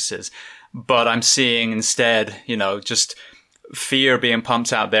practices. But I'm seeing instead, just fear being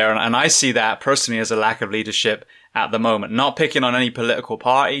pumped out there. And I see that personally as a lack of leadership at the moment, not picking on any political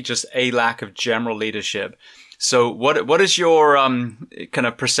party, just a lack of general leadership. So what is your kind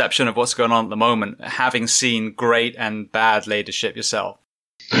of perception of what's going on at the moment, having seen great and bad leadership yourself?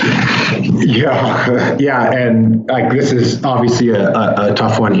 Yeah, and this is obviously a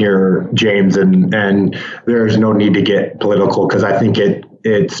tough one here, James, and there's no need to get political because I think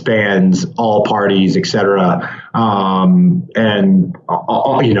it spans all parties, et cetera, and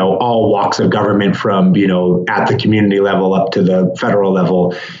all walks of government from at the community level up to the federal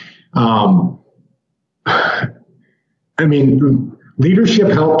level. I mean, leadership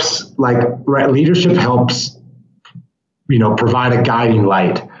helps, leadership helps, provide a guiding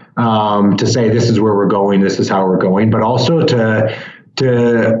light, to say, this is where we're going, this is how we're going, but also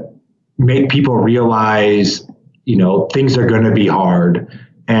to make people realize, things are going to be hard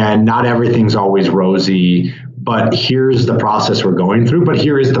and not everything's always rosy, but here's the process we're going through, but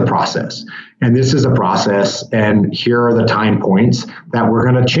here is the process. And this is a process, and here are the time points that we're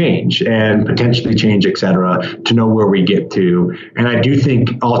going to change and potentially change, et cetera, to know where we get to. And I do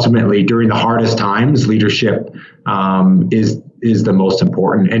think ultimately during the hardest times, leadership is the most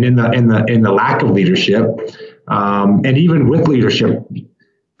important. And in the lack of leadership, and even with leadership,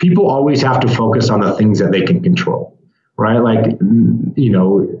 people always have to focus on the things that they can control. Right?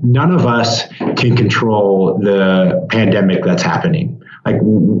 None of us can control the pandemic that's happening.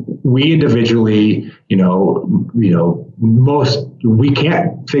 We individually, we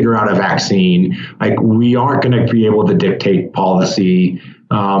can't figure out a vaccine. We aren't going to be able to dictate policy.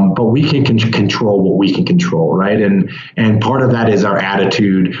 but we can control what we can control, right? And part of that is our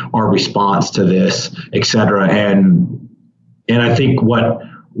attitude, our response to this, et cetera. And I think what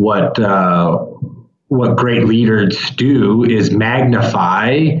great leaders do is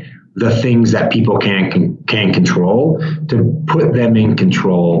magnify the things that people can control to put them in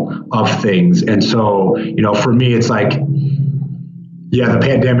control of things. And so, for me, it's like, yeah, the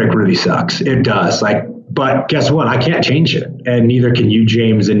pandemic really sucks. It does. But guess what? I can't change it, and neither can you,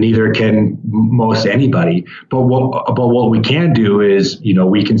 James, and neither can most anybody. But what we can do is,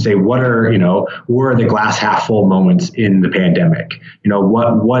 we can say, what are the glass half full moments in the pandemic?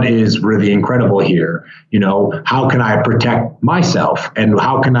 What is really incredible here? How can I protect myself, and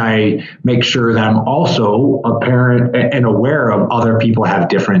how can I make sure that I'm also a parent and aware of other people have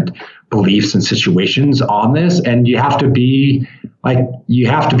different beliefs and situations on this, and you have to be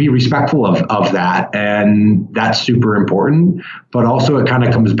respectful of that, and that's super important. But also it kind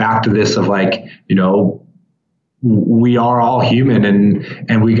of comes back to this of we are all human,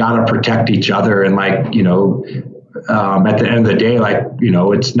 and we got to protect each other, and at the end of the day,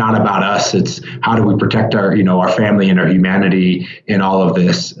 it's not about us, it's how do we protect our our family and our humanity in all of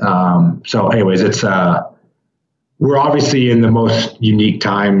this. So anyways, it's we're obviously in the most unique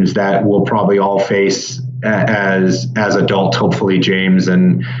times that we'll probably all face as adults, hopefully, James.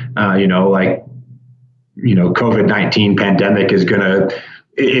 And, COVID-19 pandemic it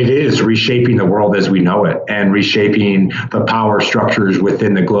is reshaping the world as we know it, and reshaping the power structures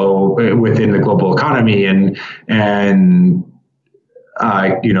within the global economy. And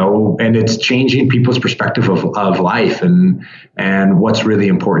it's changing people's perspective of life and what's really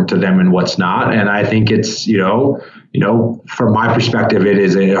important to them and what's not. And I think it's, from my perspective, it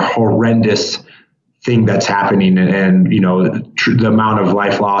is a horrendous thing that's happening. And the amount of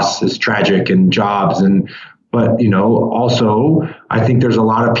life loss is tragic, and jobs. But also I think there's a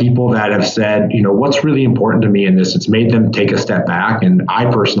lot of people that have said, what's really important to me in this? It's made them take a step back. And I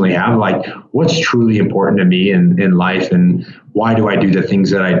personally have, what's truly important to me in life, and why do I do the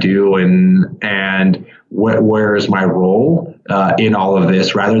things that I do? And where is my role in all of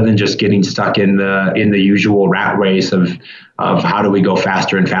this, rather than just getting stuck in the usual rat race of how do we go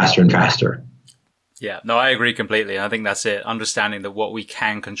faster and faster and faster. Yeah, no, I agree completely. I think that's it. Understanding that what we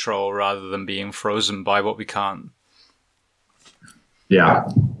can control rather than being frozen by what we can't. Yeah.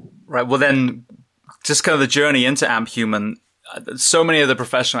 Right. Well, then just kind of the journey into Amp Human. So many of the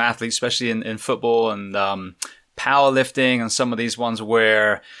professional athletes, especially in football and powerlifting, and some of these ones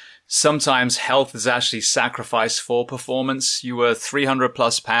where sometimes health is actually sacrificed for performance. You were 300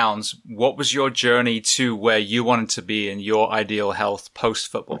 plus pounds. What was your journey to where you wanted to be in your ideal health post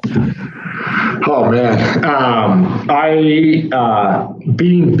football? Oh man.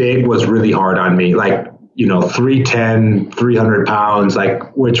 Being big was really hard on me. 310, 300 pounds,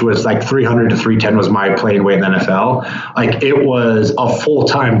 which was 300 to 310 was my playing weight in the NFL. It was a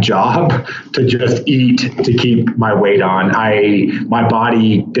full-time job to just eat to keep my weight on. My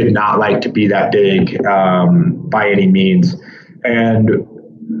body did not like to be that big, by any means. And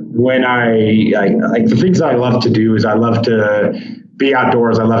when the things I love to do is I love to be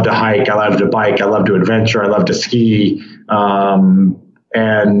outdoors. I love to hike. I love to bike. I love to adventure. I love to ski.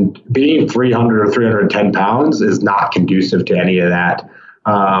 And being 300 or 310 pounds is not conducive to any of that.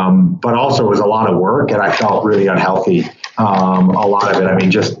 But also it was a lot of work, and I felt really unhealthy. A lot of it. I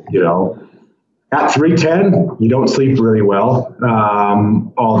mean, just, at 310, you don't sleep really well,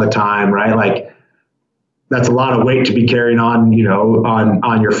 all the time, right? That's a lot of weight to be carrying on,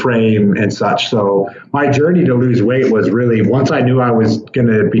 on your frame and such. So my journey to lose weight was really, once I knew I was going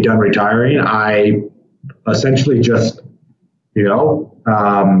to be done retiring, I essentially just,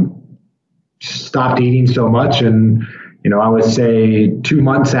 stopped eating so much. And, I would say 2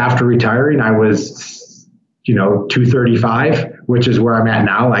 months after retiring, I was, 235, which is where I'm at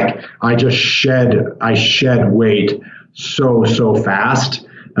now. I shed weight so fast.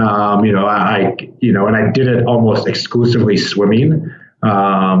 And I did it almost exclusively swimming.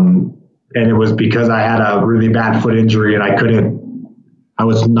 And it was because I had a really bad foot injury and I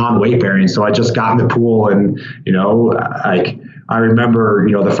was non-weight bearing. So I just got in the pool and, I remember,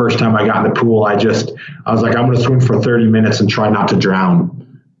 the first time I got in the pool, I was like, I'm going to swim for 30 minutes and try not to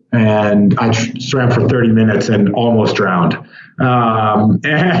drown. And I swam for 30 minutes and almost drowned. And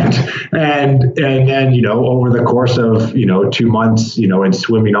then, over the course of, 2 months, and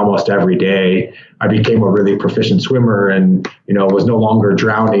swimming almost every day, I became a really proficient swimmer and, was no longer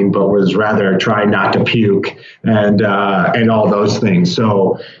drowning, but was rather trying not to puke and all those things.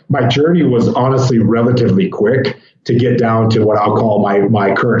 So my journey was honestly relatively quick to get down to what I'll call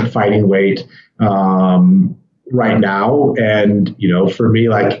my current fighting weight. right now. And, for me,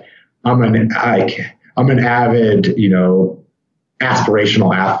 like I'm an avid,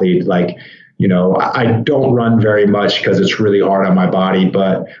 aspirational athlete. Like, I don't run very much because it's really hard on my body,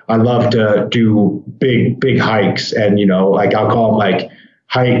 but I love to do big hikes, and, like I'll call them like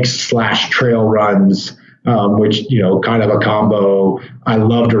hikes / trail runs, which, kind of a combo. I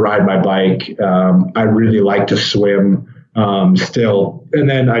love to ride my bike. I really like to swim still. And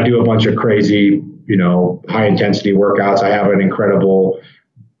then I do a bunch of crazy, high intensity workouts. I have an incredible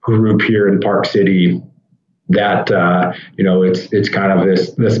group here in Park City that, it's kind of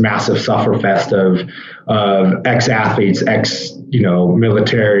this massive sufferfest of ex-athletes,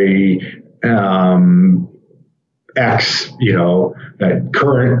 military,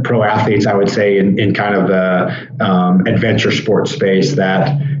 current pro athletes, I would say, in kind of the adventure sports space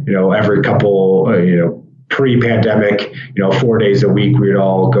that, every couple, pre-pandemic, 4 days a week, we'd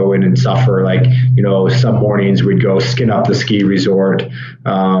all go in and suffer. Like, some mornings we'd go skin up the ski resort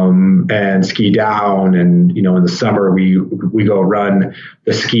and ski down. And, in the summer, we go run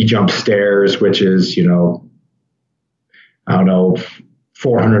the ski jump stairs, which is,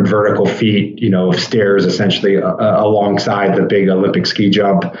 400 vertical feet, of stairs essentially alongside the big Olympic ski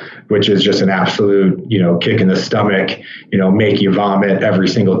jump, which is just an absolute, kick in the stomach, make you vomit every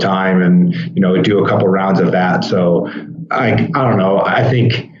single time, and, do a couple rounds of that. So I don't know. I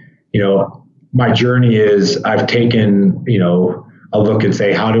think, my journey is I've taken, a look and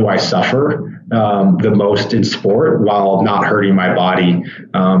say, how do I suffer the most in sport while not hurting my body?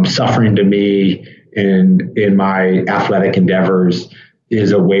 Suffering to me in my athletic endeavors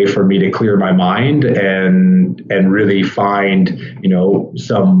is a way for me to clear my mind and really find,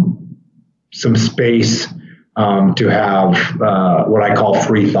 some space to have what I call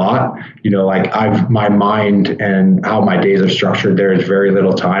free thought. Like my mind and how my days are structured, there is very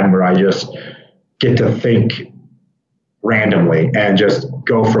little time where I just get to think randomly and just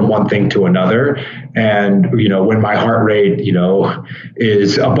go from one thing to another. And, when my heart rate,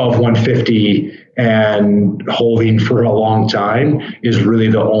 is above 150 and holding for a long time, is really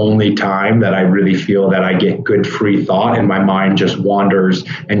the only time that I really feel that I get good free thought, and my mind just wanders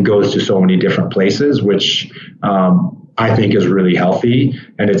and goes to so many different places, which I think is really healthy.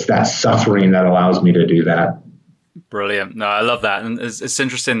 And it's that suffering that allows me to do that. Brilliant. No, I love that. And it's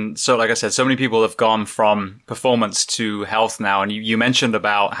interesting. So like I said, so many people have gone from performance to health now. And you mentioned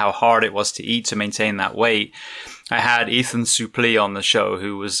about how hard it was to eat to maintain that weight. I had Ethan Suplee on the show,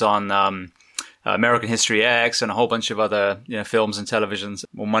 who was on American History X and a whole bunch of other films and televisions.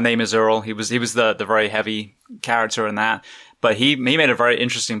 Well, My Name is Earl. He was the very heavy character in that. But he made a very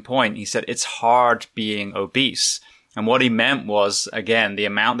interesting point. He said it's hard being obese. And what he meant was, again, the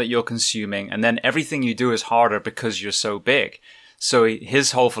amount that you're consuming, and then everything you do is harder because you're so big. So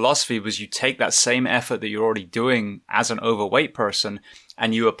his whole philosophy was you take that same effort that you're already doing as an overweight person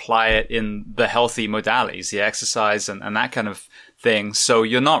and you apply it in the healthy modalities, the exercise and that kind of thing. So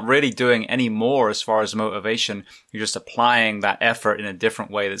you're not really doing any more as far as motivation. You're just applying that effort in a different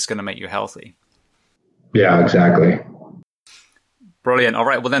way that's going to make you healthy. Yeah, exactly. Brilliant. All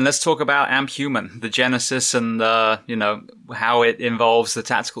right. Well, then let's talk about AMP Human, the genesis and, how it involves the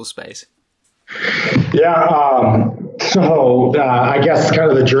tactical space. Yeah. So I guess kind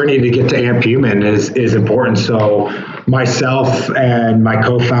of the journey to get to AMP Human is important. So myself and my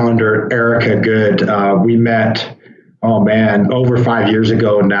co-founder, Erica Good, we met, over 5 years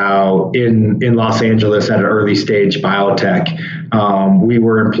ago now in Los Angeles at an early stage biotech. We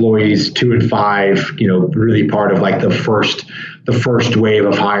were employees 2 and 5, really part of like the first wave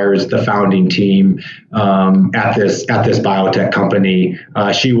of hires, the founding team at this biotech company.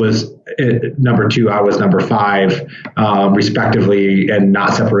 She was number 2, I was number 5, respectively, and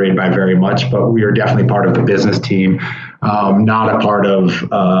not separated by very much, but we are definitely part of the business team, not a part of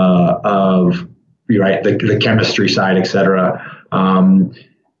the chemistry side, et cetera. And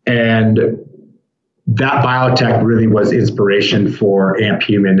that biotech really was inspiration for AMP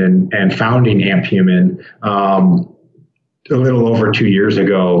Human and founding AMP Human. A little over 2 years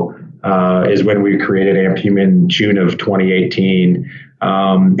ago is when we created AMP Human, June of 2018.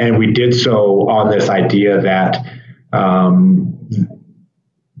 And we did so on this idea that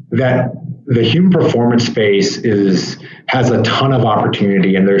the human performance space has a ton of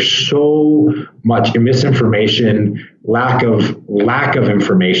opportunity, and there's so much misinformation, lack of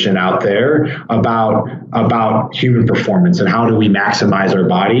information out there about human performance and how do we maximize our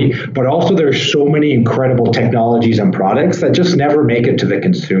body. But also there's so many incredible technologies and products that just never make it to the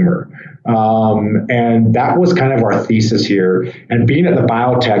consumer. And that was kind of our thesis here. And being at the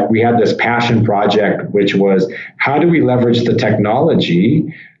biotech, we had this passion project, which was how do we leverage the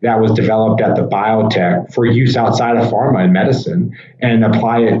technology that was developed at the biotech for use outside of pharma and medicine and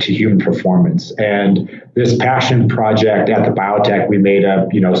apply it to human performance. And this passion project at the biotech, we made a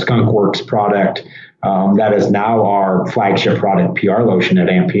skunkworks product that is now our flagship product, PR Lotion at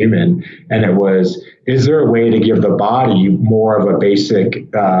Amp Human. And it was, is there a way to give the body more of a basic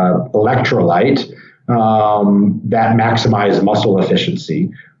electrolyte that maximizes muscle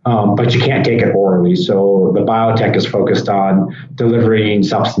efficiency? But you can't take it orally. So the biotech is focused on delivering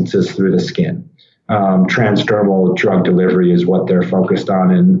substances through the skin. Transdermal drug delivery is what they're focused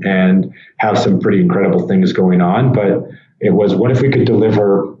on and have some pretty incredible things going on. But it was, what if we could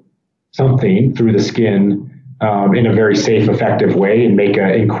deliver something through the skin in a very safe, effective way and make an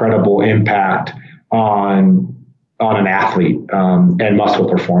incredible impact on an athlete and muscle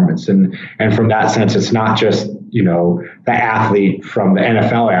performance. And from that sense, it's not just, the athlete from the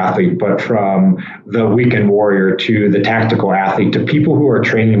NFL athlete, but from the weekend warrior to the tactical athlete to people who are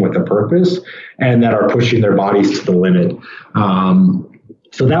training with a purpose and that are pushing their bodies to the limit.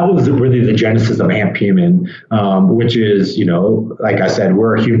 So that was really the genesis of Amp Human, which is, like I said,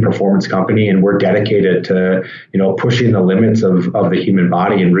 we're a human performance company and we're dedicated to, pushing the limits of the human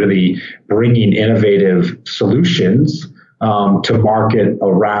body and really bringing innovative solutions to market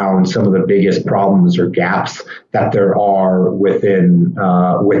around some of the biggest problems or gaps that there are within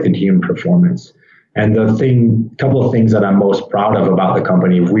human performance. And couple of things that I'm most proud of about the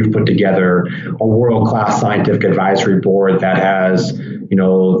company, we've put together a world-class scientific advisory board that has,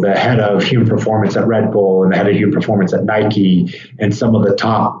 the head of human performance at Red Bull and the head of human performance at Nike and some of the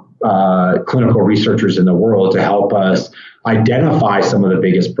top clinical researchers in the world to help us identify some of the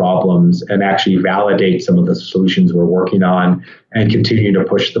biggest problems and actually validate some of the solutions we're working on and continue to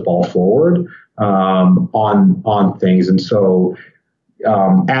push the ball forward on things. And so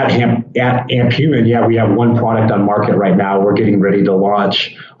at Amp Human, we have one product on market right now. We're getting ready to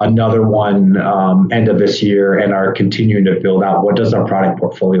launch another one end of this year and are continuing to build out what does our product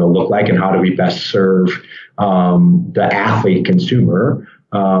portfolio look like and how do we best serve the athlete consumer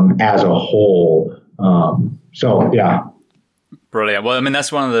as a whole. Brilliant. Well, I mean,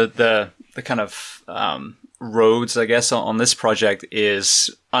 that's one of the kind of roads, I guess, on this project is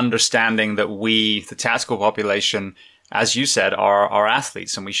understanding that we, the tactical population, as you said, are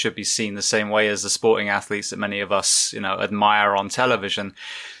athletes, and we should be seen the same way as the sporting athletes that many of us, admire on television.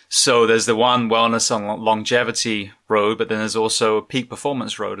 So there's the one wellness and longevity road, but then there's also a peak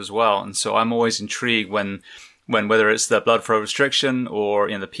performance road as well. And so I'm always intrigued when whether it's the blood flow restriction or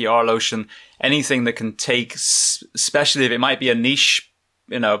the PR lotion, anything that can take, especially if it might be a niche,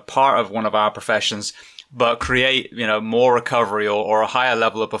 part of one of our professions, but create, more recovery or a higher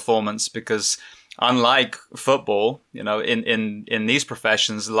level of performance, because unlike football, in these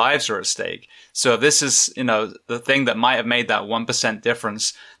professions, lives are at stake. So if this is, the thing that might have made that 1%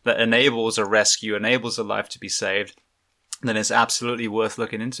 difference that enables a rescue, enables a life to be saved, then it's absolutely worth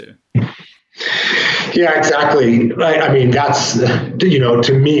looking into. Yeah, exactly. I mean, that's,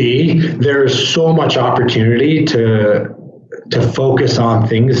 to me, there's so much opportunity to focus on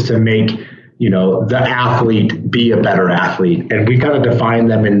things to make, the athlete be a better athlete. And we kind of define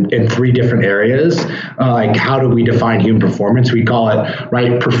them in three different areas. Like, how do we define human performance? We call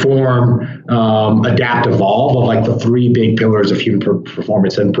it, perform, adapt, evolve, of like the three big pillars of human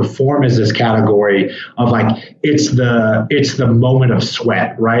performance. And perform is this category of it's the moment of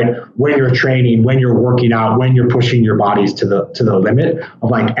sweat, right? When you're training, when you're working out, when you're pushing your bodies to the limit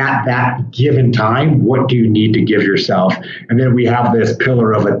of at that given time, what do you need to give yourself? And then we have this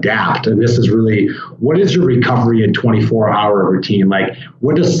pillar of adapt. And this is really, what is your recovery in 24-hour routine? Like,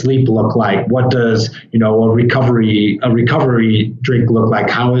 what does sleep look like? What does, a recovery drink look like?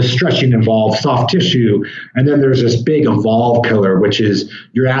 How is stretching involved, soft tissue? And then there's this big evolve pillar, which is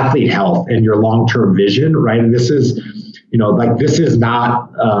your athlete health and your long-term vision, right? And this is, this is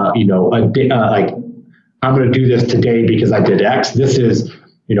not, I'm going to do this today because I did X. This is,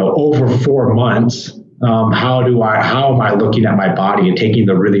 over 4 months. How am I looking at my body and taking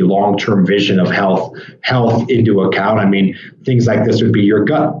the really long-term vision of health into account? I mean, things like this would be your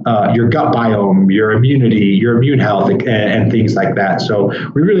gut biome, your immunity, your immune health, and things like that. So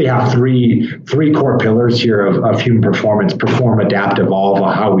we really have three core pillars here of human performance: perform, adapt, evolve,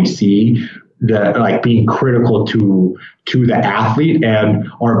 how we see being critical to the athlete and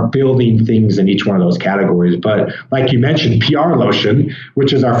are building things in each one of those categories. But like you mentioned, PR Lotion,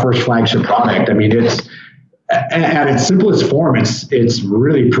 which is our first flagship product, I mean, it's at its simplest form, it's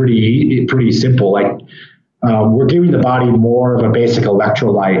really pretty simple. we're giving the body more of a basic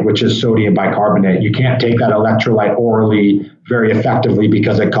electrolyte, which is sodium bicarbonate. You can't take that electrolyte orally very effectively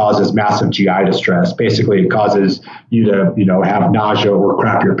because it causes massive GI distress. Basically, it causes you to, have nausea or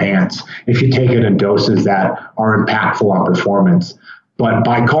crap your pants if you take it in doses that are impactful on performance. But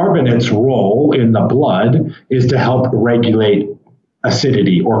bicarbonate's role in the blood is to help regulate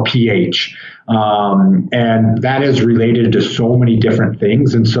acidity or pH. And that is related to so many different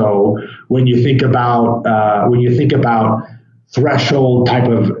things. And so when you think about threshold type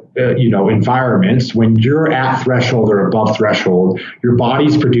of environments, when you're at threshold or above threshold, your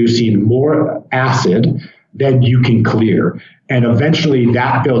body's producing more acid than you can clear. And eventually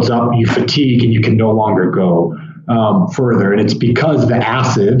that builds up, you fatigue, and you can no longer go further. And it's because the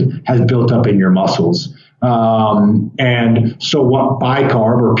acid has built up in your muscles. And so what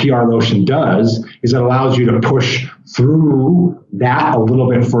bicarb or PR lotion does is it allows you to push through that a little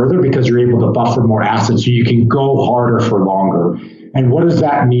bit further because you're able to buffer more acid so you can go harder for longer. And what does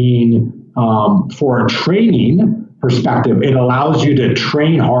that mean for a training perspective? It allows you to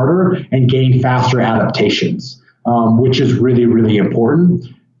train harder and gain faster adaptations, which is really, really important.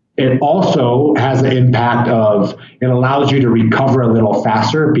 It also has the impact of it allows you to recover a little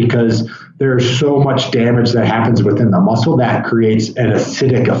faster because there's so much damage that happens within the muscle that creates an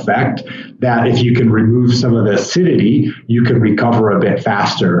acidic effect that if you can remove some of the acidity, you can recover a bit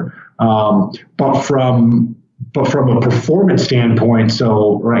faster. But from a performance standpoint,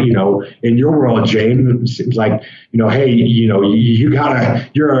 so, right, in your world, Jane, it seems like, hey, you're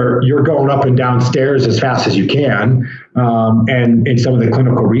going up and down stairs as fast as you can. And in some of the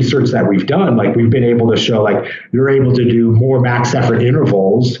clinical research that we've done, like we've been able to show like you're able to do more max effort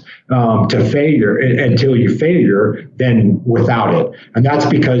intervals to failure until you failure than without it. And that's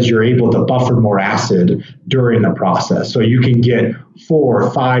because you're able to buffer more acid during the process. So you can get 4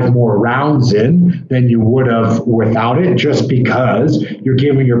 or 5 more rounds in than you would have without it, just because you're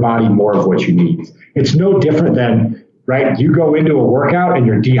giving your body more of what you need. It's no different than, right, you go into a workout and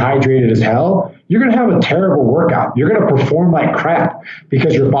you're dehydrated as hell, you're going to have a terrible workout. You're going to perform like crap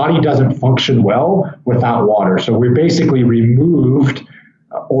because your body doesn't function well without water. So we basically moved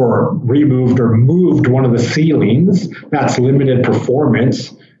or moved one of the ceilings that's limited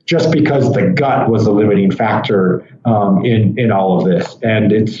performance just because the gut was the limiting factor in all of this.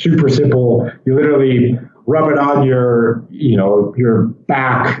 And it's super simple. You literally rub it on your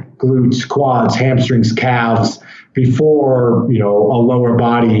back, glutes, quads, hamstrings, calves before, a lower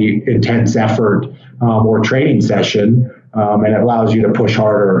body intense effort or training session. And it allows you to push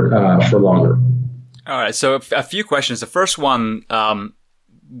harder for longer. All right. So a few questions. The first one,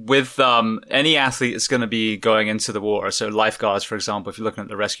 with any athlete that's going to be going into the water, so lifeguards, for example, if you're looking at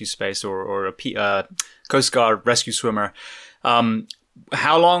the rescue space or a Coast Guard rescue swimmer,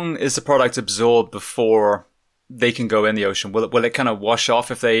 how long is the product absorbed before they can go in the ocean? Will it kind of wash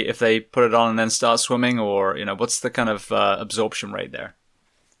off if they put it on and then start swimming, or what's the kind of absorption rate there?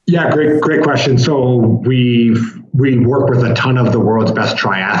 Yeah, great question. So we work with a ton of the world's best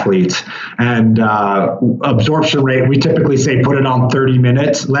triathletes, and absorption rate, we typically say put it on 30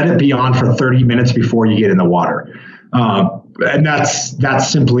 minutes, let it be on for 30 minutes before you get in the water. And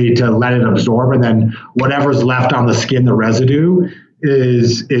that's simply to let it absorb, and then whatever's left on the skin, the residue,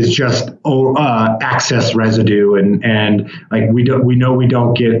 is just excess residue, and like we know we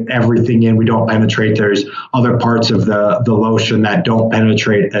don't get everything in, we don't penetrate. There's other parts of the lotion that don't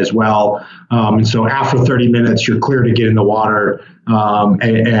penetrate as well, and so after 30 minutes you're clear to get in the water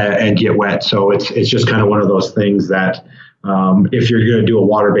and get wet. So it's just kind of one of those things that if you're going to do a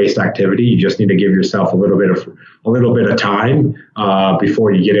water-based activity, you just need to give yourself a little bit of time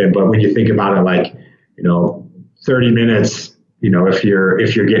before you get in. But when you think about it, like 30 minutes. If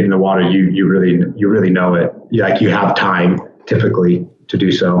you're getting in the water, you really know it. Like you have time typically to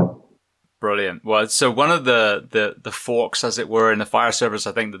do so. Brilliant. Well, so one of the forks, as it were, in the fire service,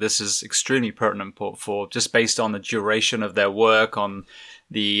 I think that this is extremely pertinent for just based on the duration of their work, on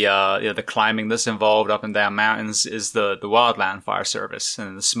the climbing that's involved up and down mountains, is the wildland fire service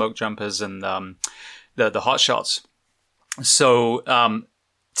and the smoke jumpers and the hot shots. So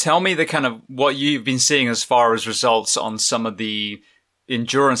tell me the kind of what you've been seeing as far as results on some of the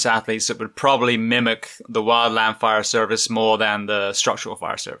endurance athletes that would probably mimic the wildland fire service more than the structural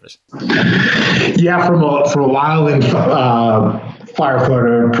fire service. Yeah, from a wildland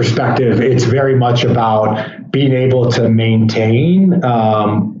firefighter perspective, it's very much about being able to maintain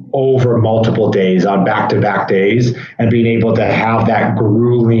over multiple days on back-to-back days, and being able to have that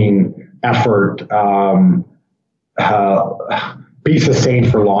grueling effort be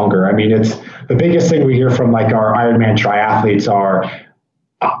sustained for longer. I mean, it's the biggest thing we hear from like our Ironman triathletes are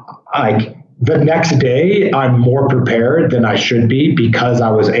like the next day, I'm more prepared than I should be because I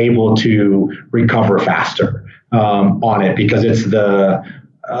was able to recover faster on it, because it's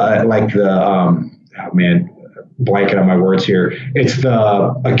blanket on my words here. It's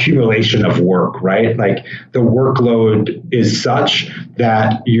the accumulation of work, right? Like the workload is such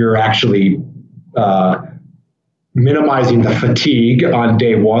that you're actually minimizing the fatigue on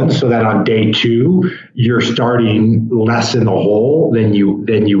day one, so that on day two you're starting less in the hole than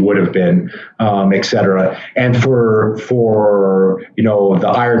you would have been, et cetera. And for the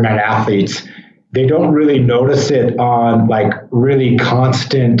Ironman athletes, they don't really notice it on like really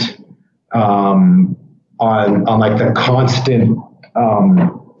constant on like the constant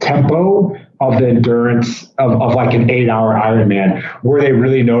tempo of the endurance of like an 8-hour Ironman. Where they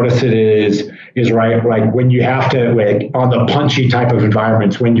really notice it is right, like when you have to, like on the punchy type of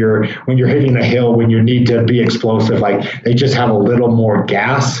environments, when you're hitting a hill, when you need to be explosive, like they just have a little more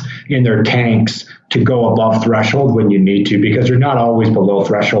gas in their tanks to go above threshold when you need to, because you're not always below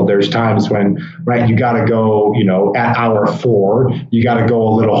threshold. There's times when, right, you got to go, at hour 4, you got to go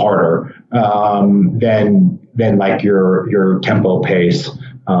a little harder than like your tempo pace.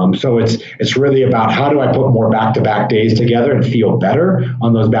 So it's really about how do I put more back-to-back days together and feel better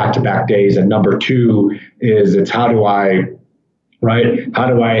on those back-to-back days. And number 2 is it's how do I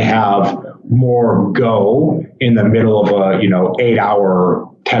have more go in the middle of a 8-hour,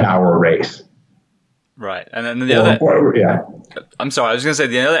 10-hour race. Right. And then the other, I'm sorry, I was going to say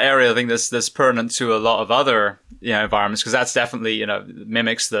the other area I think that's pertinent to a lot of other environments, because that's definitely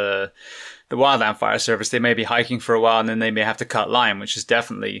mimics the wildland fire service. They may be hiking for a while and then they may have to cut line, which is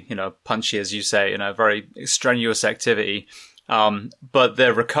definitely punchy, as you say, very strenuous activity. But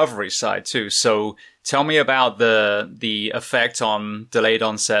the recovery side too. So tell me about the effect on delayed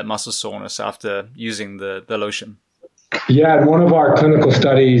onset muscle soreness after using the lotion. Yeah, in one of our clinical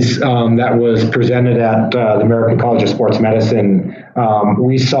studies that was presented at the American College of Sports Medicine,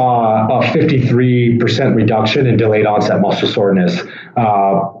 we saw a 53% reduction in delayed onset muscle soreness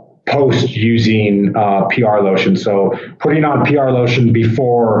post using PR lotion. So putting on PR lotion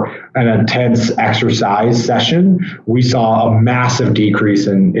before an intense exercise session, we saw a massive decrease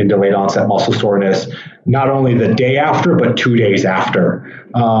in delayed onset muscle soreness, not only the day after, but 2 days after.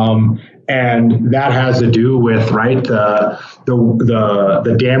 And that has to do with, right, the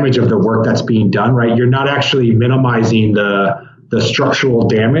damage of the work that's being done, right? You're not actually minimizing the structural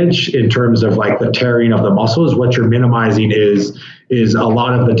damage in terms of like the tearing of the muscles. What you're minimizing is a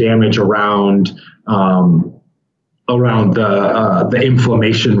lot of the damage around the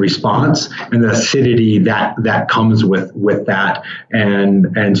inflammation response and the acidity that comes with that.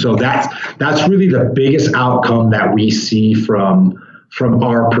 And so that's really the biggest outcome that we see from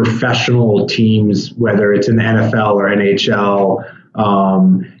our professional teams, whether it's in the NFL or NHL,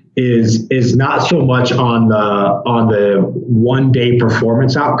 is not so much on the 1 day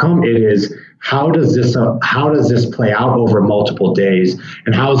performance outcome. It is how does this play out over multiple days,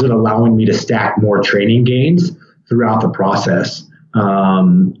 and how is it allowing me to stack more training gains throughout the process,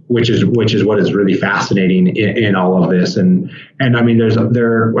 which is what is really fascinating in all of this. And I mean,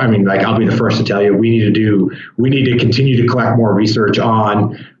 I'll be the first to tell you, we need to continue to collect more research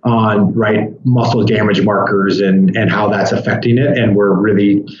on right muscle damage markers and how that's affecting it. And we're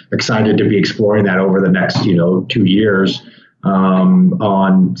really excited to be exploring that over the next, 2 years,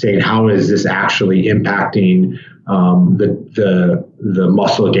 on saying how is this actually impacting the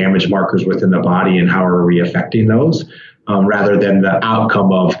muscle damage markers within the body, and how are we affecting those, rather than the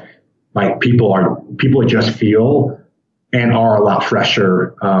outcome of like people just feel and are a lot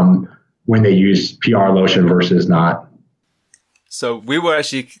fresher when they use PR lotion versus not. So we were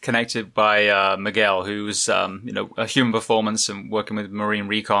actually connected by Miguel, who's a human performance and working with Marine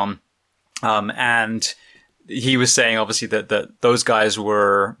Recon, and he was saying obviously that those guys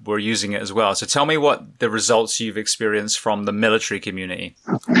were using it as well. So tell me what the results you've experienced from the military community.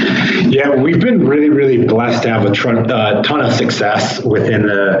 Yeah, we've been really, really blessed to have a ton of success within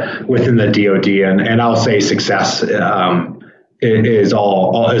the DoD, and I'll say success is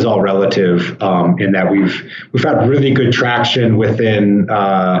all relative in that we've had really good traction within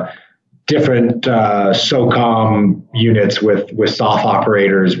different SOCOM units with SOF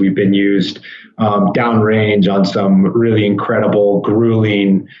operators. We've been used downrange on some really incredible,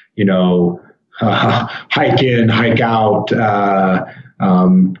 grueling, hike in, hike out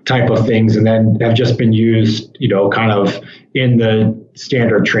type of things, and then have just been used, kind of in the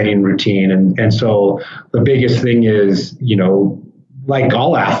standard training routine. And so the biggest thing is, like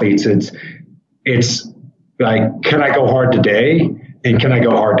all athletes, it's like, can I go hard today? and can I go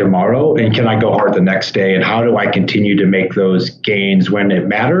hard tomorrow? And can I go hard the next day? And how do I continue to make those gains when it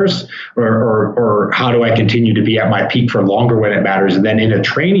matters? Or how do I continue to be at my peak for longer when it matters? And then in a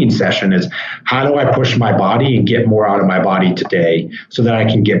training session is, how do I push my body and get more out of my body today so that I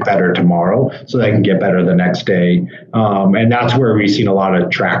can get better tomorrow, so that I can get better the next day? And that's where we've seen a lot of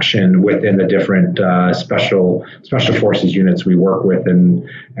traction within the different special forces units we work with. And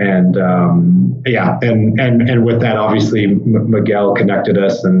with that, obviously, Miguel connected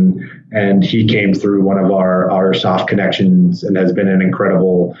us, and he came through one of our soft connections and has been an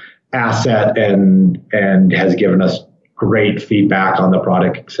incredible asset and has given us great feedback on the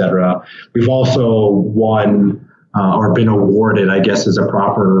product, et cetera. We've also won or been awarded, I guess is a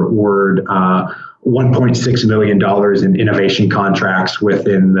proper word, $1.6 million in innovation contracts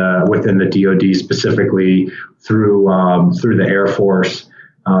within the DoD, specifically through the Air Force.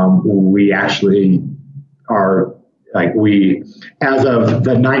 We actually are as of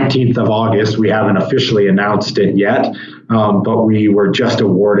the 19th of August, we haven't officially announced it yet, but we were just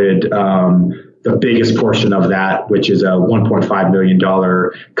awarded the biggest portion of that, which is a $1.5 million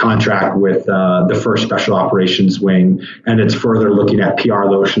contract with the 1st Special Operations Wing. And it's further looking at PR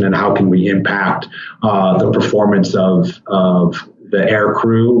Lotion and how can we impact the performance of the air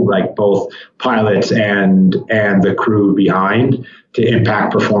crew, like both pilots and the crew behind, to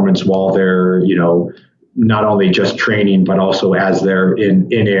impact performance while they're, not only just training, but also as they're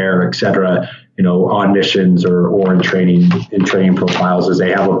in air, et cetera, on missions or in training profiles, as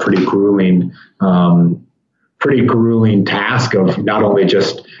they have a pretty grueling task of not only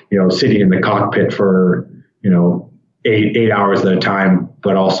just, sitting in the cockpit for, 8 hours at a time,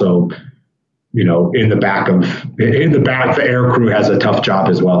 but also, in the back, the air crew has a tough job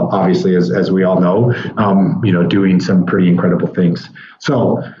as well, obviously, as we all know, doing some pretty incredible things.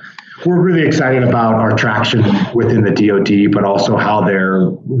 So we're really excited about our traction within the DoD, but also how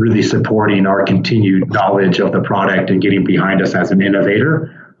they're really supporting our continued knowledge of the product and getting behind us as an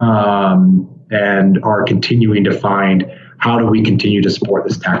innovator, and are continuing to find how do we continue to support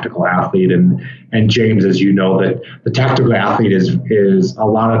this tactical athlete. And James, as you know, that the tactical athlete is a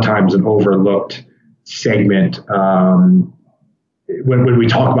lot of times an overlooked segment when we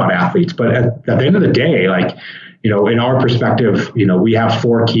talk about athletes. But at the end of the day, in our perspective, we have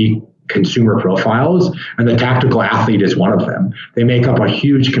 4 key consumer profiles, and the tactical athlete is one of them. They make up a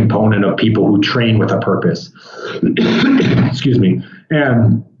huge component of people who train with a purpose. Excuse me.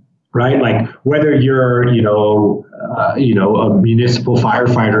 And whether you're, a municipal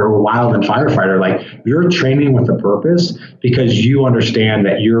firefighter or wildland firefighter, you're training with a purpose because you understand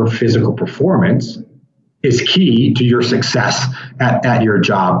that your physical performance is key to your success at your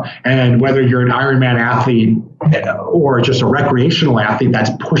job. And whether you're an Ironman athlete or just a recreational athlete that's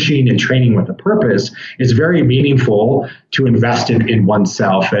pushing and training with a purpose, it's very meaningful to invest in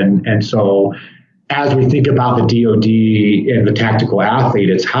oneself. And so as we think about the DoD and the tactical athlete,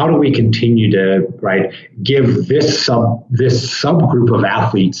 it's how do we continue to give this subgroup of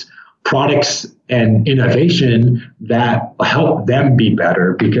athletes products and innovation that help them be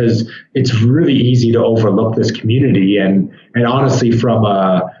better, because it's really easy to overlook this community. And honestly, from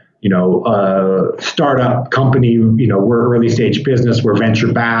a startup company, we're early stage business, we're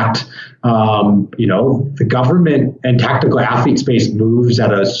venture backed. The government and tactical athlete space moves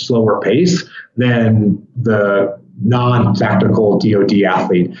at a slower pace than the non-tactical DoD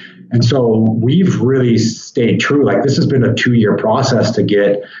athlete. And so we've really stayed true. This has been a 2-year process to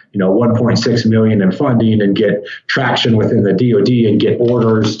get, $1.6 million in funding and get traction within the DoD and get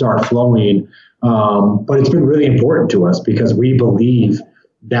orders start flowing. But it's been really important to us because we believe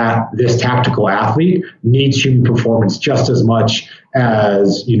that this tactical athlete needs human performance just as much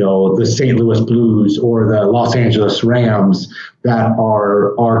as, the St. Louis Blues or the Los Angeles Rams that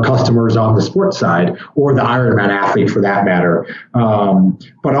are our customers on the sports side, or the Ironman athlete for that matter.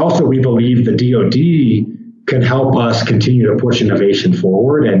 But also we believe the DoD can help us continue to push innovation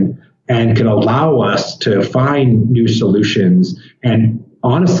forward and can allow us to find new solutions and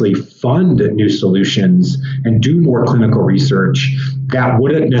honestly fund new solutions and do more clinical research that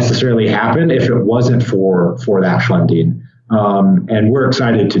wouldn't necessarily happen if it wasn't for that funding. And we're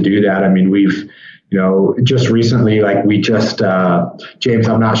excited to do that. I mean, we've, just recently, James,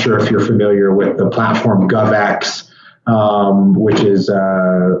 I'm not sure if you're familiar with the platform GovX, which is,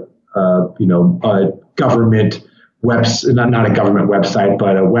 a government not a government website,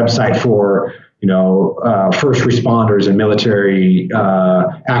 but a website for, first responders and military,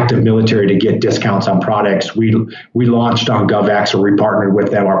 active military to get discounts on products. We launched on GovX, or we partnered with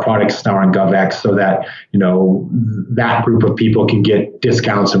them. Our products now on GovX, so that that group of people can get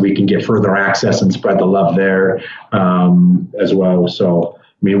discounts and we can get further access and spread the love there as well. So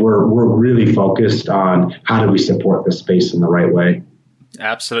we're really focused on how do we support this space in the right way.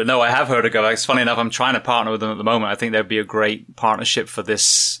 Absolutely. No, I have heard of GovX. Funny enough, I'm trying to partner with them at the moment. I think there'd be a great partnership for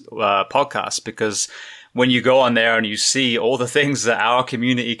this podcast, because when you go on there and you see all the things that our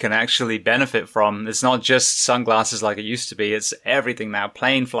community can actually benefit from, it's not just sunglasses like it used to be. It's everything now,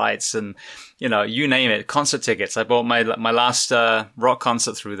 plane flights and, you name it, concert tickets. I bought my last rock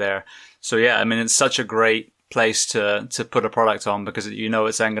concert through there. So yeah, it's such a great place to put a product on, because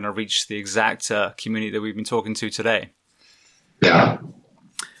it's then going to reach the exact community that we've been talking to today. Yeah.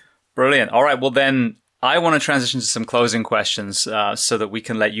 Brilliant. All right. Well, then I want to transition to some closing questions so that we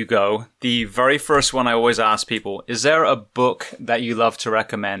can let you go. The very first one I always ask people, is there a book that you love to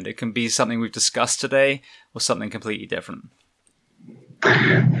recommend? It can be something we've discussed today or something completely different.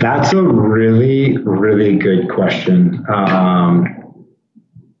 That's a really, really good question.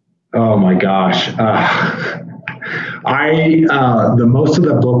 Oh my gosh. The most of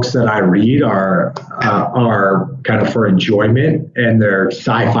the books that I read are kind of for enjoyment, and they're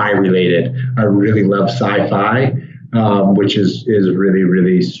sci-fi related. I really love sci-fi, which is really,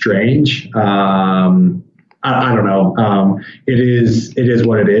 really strange. I don't know. It is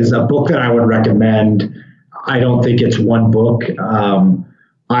what it is. A book that I would recommend, I don't think it's one book.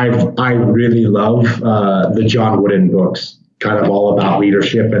 I really love the John Wooden books, kind of all about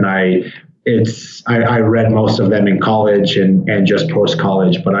leadership, and I read most of them in college and just post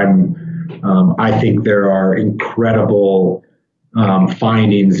college, but I think there are incredible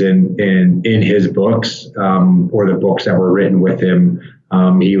findings in his books, or the books that were written with him.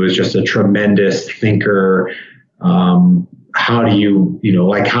 He was just a tremendous thinker. How do you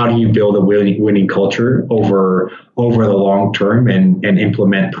build a winning culture over the long term and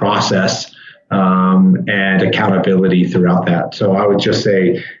implement process and accountability throughout that? So I would just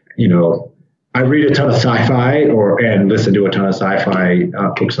say, I read a ton of sci-fi and listen to a ton of sci-fi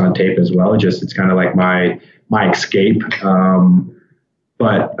books on tape as well. It's kind of like my escape.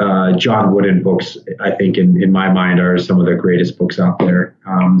 But John Wooden books, I think in my mind, are some of the greatest books out there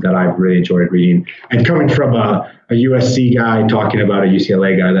that I've really enjoyed reading. And coming from a USC guy talking about a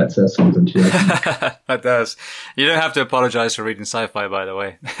UCLA guy, that says something too. That does. You don't have to apologize for reading sci-fi, by the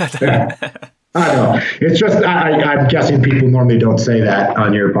way. I know. It's just I'm guessing people normally don't say that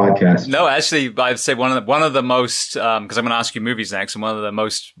on your podcast. No, actually, I'd say one of the most because I'm going to ask you movies next, and one of the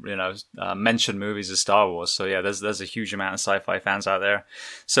most mentioned movies is Star Wars. So yeah, there's a huge amount of sci-fi fans out there.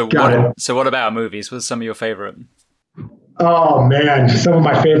 So what about movies? What's some of your favorite? Oh man, some of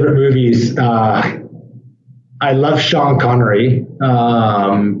my favorite movies. I love Sean Connery.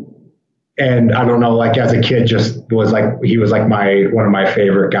 And I don't know, like as a kid, he was like one of my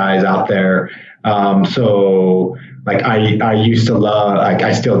favorite guys out there. So like I used to love, like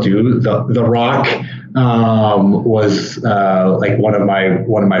I still do, The Rock was like one of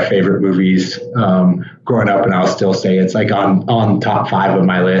my favorite movies growing up, and I'll still say it's like on top 5 of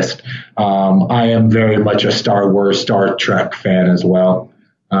my list. I am very much a Star Wars, Star Trek fan as well.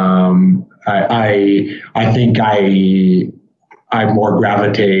 I think I more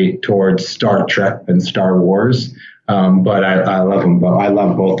gravitate towards Star Trek than Star Wars, but I love them both. I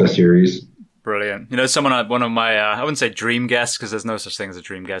love both the series. Brilliant. One of my, I wouldn't say dream guests, because there's no such thing as a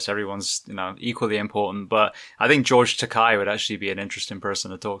dream guest. Everyone's, equally important, but I think George Takei would actually be an interesting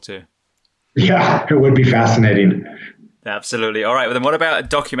person to talk to. Yeah, it would be fascinating. Absolutely. All right. Well, then what about a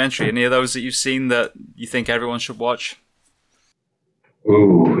documentary? Any of those that you've seen that you think everyone should watch?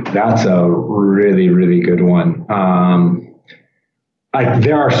 Ooh, that's a really, really good one.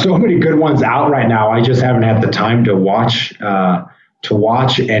 There are so many good ones out right now. I just haven't had the time to watch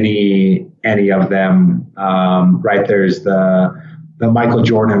any of them. Right, there's the Michael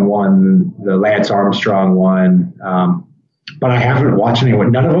Jordan one, the Lance Armstrong one, but I haven't watched anyone.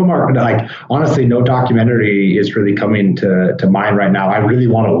 None of them are honestly, no documentary is really coming to mind right now. I really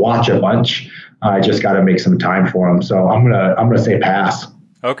want to watch a bunch. I just got to make some time for them. So I'm gonna say pass.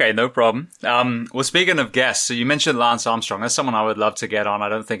 Okay, no problem. Well, speaking of guests, so you mentioned Lance Armstrong. That's someone I would love to get on. I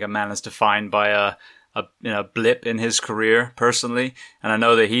don't think a man is defined by a blip in his career personally, and I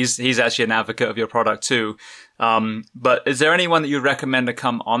know that he's actually an advocate of your product too. But is there anyone that you'd recommend to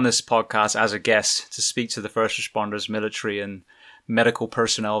come on this podcast as a guest to speak to the first responders, military, and medical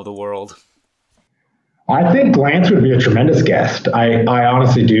personnel of the world? I think Lance would be a tremendous guest. I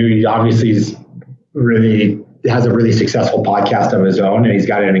honestly do. He obviously is really has a really successful podcast of his own, and he's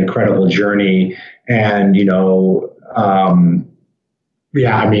got an incredible journey. And,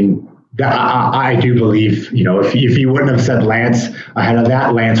 I do believe, if he wouldn't have said Lance ahead of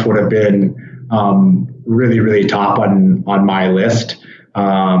that, Lance would have been really, really top on my list.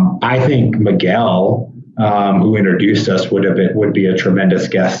 I think Miguel, who introduced us, would be a tremendous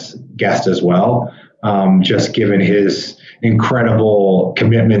guest as well. Just given his incredible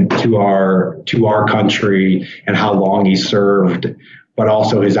commitment to our country and how long he served, but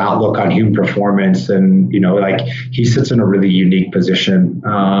also his outlook on human performance. And, he sits in a really unique position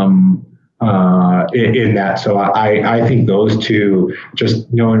in that. So I think those two,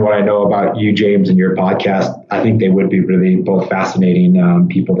 just knowing what I know about you, James, and your podcast, I think they would be really both fascinating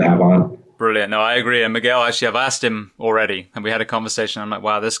people to have on. Brilliant. No, I agree. And Miguel, actually, I've asked him already and we had a conversation. I'm like,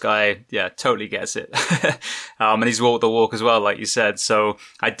 wow, this guy, totally gets it. And he's walked the walk as well, like you said. So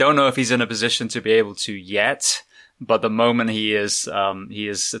I don't know if he's in a position to be able to yet, but the moment he is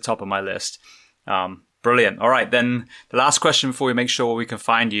the top of my list. Brilliant. All right. Then the last question before we make sure we can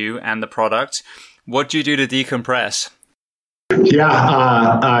find you and the product. What do you do to decompress? Yeah,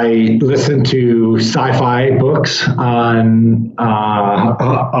 I listen to sci-fi books on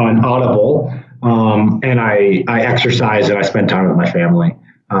Audible, and I exercise and I spend time with my family.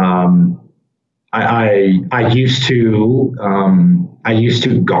 I used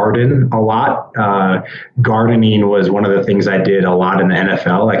to garden a lot. Gardening was one of the things I did a lot in the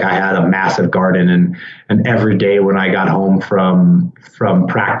NFL. Like I had a massive garden, and every day when I got home from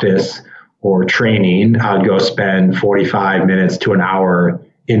practice or training, I'd go spend 45 minutes to an hour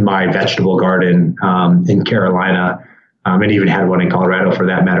in my vegetable garden in Carolina, and even had one in Colorado for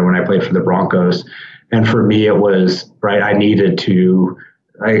that matter when I played for the Broncos. And for me, it was right. I needed to,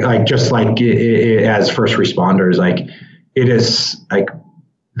 as first responders, it is like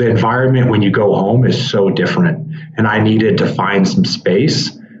the environment when you go home is so different, and I needed to find some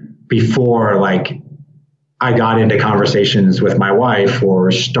space before I got into conversations with my wife or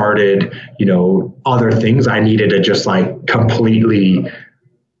started, other things. I needed to just completely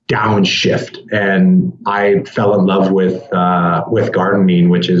downshift. And I fell in love with gardening,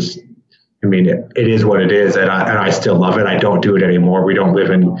 which is, it is what it is. And I still love it. I don't do it anymore. We don't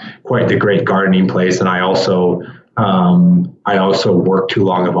live in quite the great gardening place. And I also work too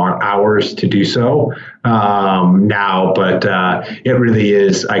long of hours to do so now, but it really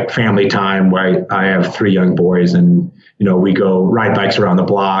is family time where I have 3 young boys, and we go ride bikes around the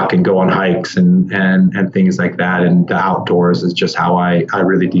block and go on hikes and things like that. And the outdoors is just how I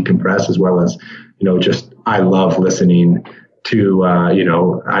really decompress, as well as I love listening to I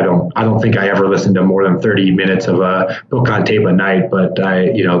don't think I ever listened to more than 30 minutes of a book on tape a night, but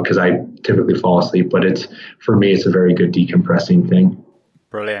because I typically fall asleep, but for me it's a very good decompressing thing.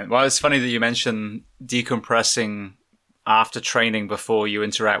 Brilliant. Well, it's funny that you mentioned decompressing after training before you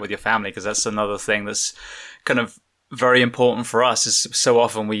interact with your family, because that's another thing that's kind of very important for us. Is so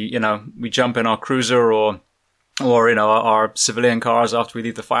often we jump in our cruiser or our civilian cars after we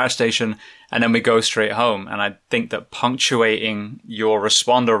leave the fire station, and then we go straight home. And I think that punctuating your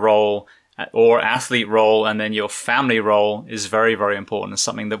responder role or athlete role and then your family role is very, very important. It's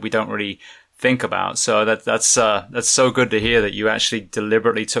something that we don't really think about. So that's so good to hear that you actually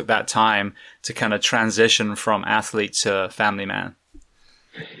deliberately took that time to kind of transition from athlete to family man.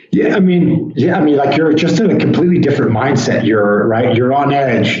 Yeah, you're just in a completely different mindset. You're right. You're on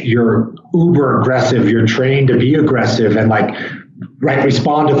edge. You're uber aggressive. You're trained to be aggressive and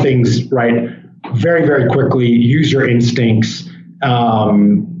respond to things very, very quickly. Use your instincts,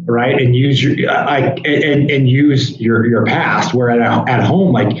 and use your past. Where at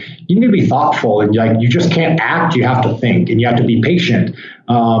home, you need to be thoughtful and you just can't act. You have to think and you have to be patient.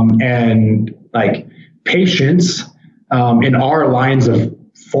 And patience in our lines of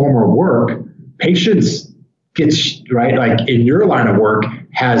former work, patience gets in your line of work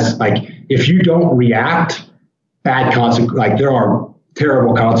has if you don't react, bad consequences. There are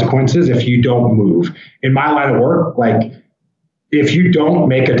terrible consequences if you don't move. In my line of work, if you don't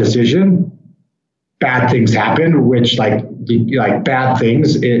make a decision, bad things happen, which bad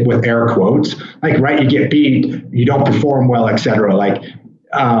things with air quotes, you get beat, you don't perform well, etc.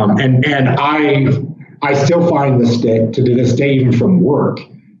 And I still find to this day, even from work,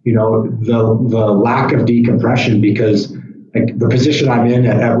 the lack of decompression, because the position I'm in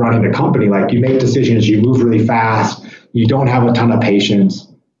at running a company, you make decisions, you move really fast, you don't have a ton of patience,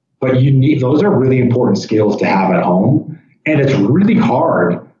 but those are really important skills to have at home. And it's really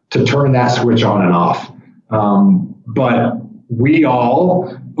hard to turn that switch on and off. But we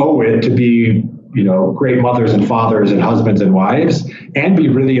all owe it to be, great mothers and fathers and husbands and wives, and be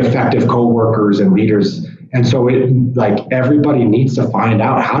really effective coworkers and leaders And so everybody needs to find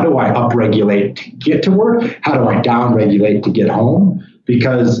out, how do I upregulate to get to work? How do I downregulate to get home?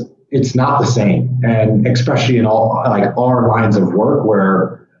 Because it's not the same. And especially in all our lines of work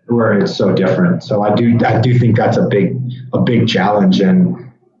where it's so different. So I do think that's a big challenge,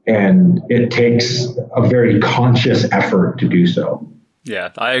 and it takes a very conscious effort to do so.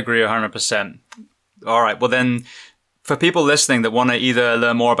 Yeah, I agree 100%. All right. Well, then, for people listening that want to either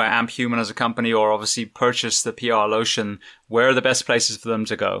learn more about AMP Human as a company or obviously purchase the PR lotion, where are the best places for them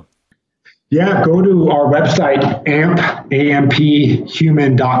to go? Yeah, go to our website,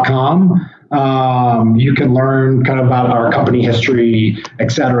 amphuman.com. You can learn kind of about our company history,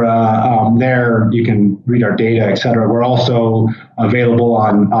 et cetera. There you can read our data, et cetera. We're also available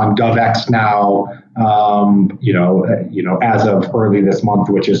on GovX now, as of early this month,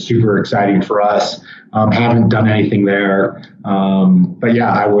 which is super exciting for us. Haven't done anything there. But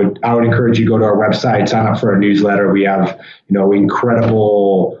yeah, I would encourage you to go to our website, sign up for a newsletter. We have,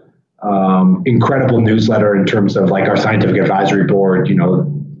 incredible newsletter in terms of like our scientific advisory board.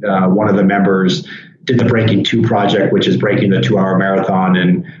 One of the members did the Breaking 2 project, which is breaking the 2-hour marathon.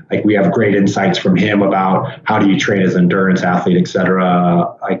 And like, we have great insights from him about how do you train as an endurance athlete, et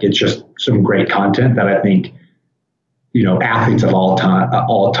cetera. Like, it's just some great content that I think, athletes of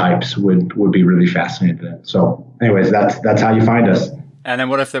all types would be really fascinated in. So anyways, that's how you find us. And then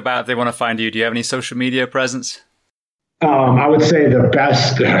what if they want to find you? Do you have any social media presence? I would say the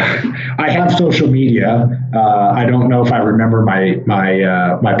best. I have social media. I don't know if I remember my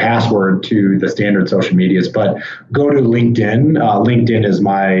password to the standard social medias, but go to LinkedIn. LinkedIn is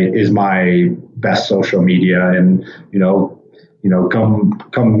my best social media, and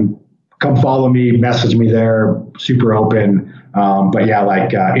come follow me, message me there. Super open. But yeah,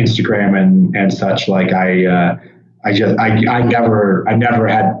 like Instagram and such. Like I never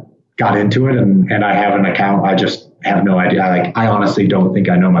had got into it, and I have an account. I just have no idea. I honestly don't think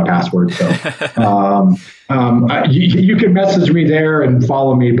I know my password. So you can message me there and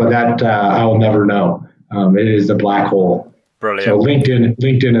follow me, but that I'll never know. It is a black hole. Brilliant. So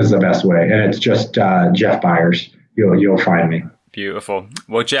LinkedIn is the best way, and it's just Jeff Byers. You'll find me. Beautiful.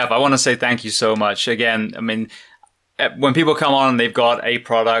 Well, Jeff, I want to say thank you so much. Again, I mean, when people come on and they've got a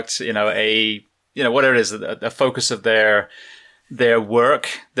product, whatever it is, a focus of their work,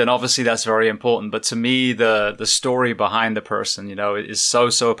 then obviously that's very important. But to me, the story behind the person, is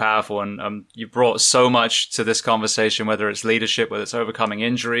so powerful. And you brought so much to this conversation, whether it's leadership, whether it's overcoming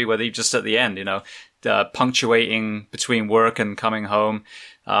injury, whether you just at the end, punctuating between work and coming home.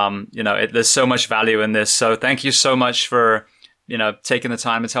 There's so much value in this. So thank you so much for, taking the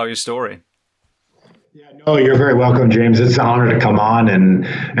time to tell your story. Yeah, no, you're very welcome, James. It's an honor to come on, and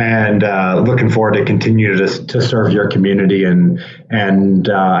looking forward to continue to serve your community. And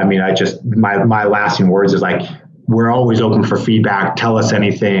I mean, my lasting words is like, we're always open for feedback. Tell us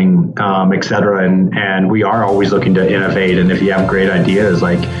anything, et cetera. And we are always looking to innovate. And if you have great ideas,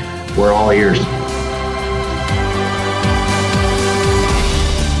 like, we're all ears.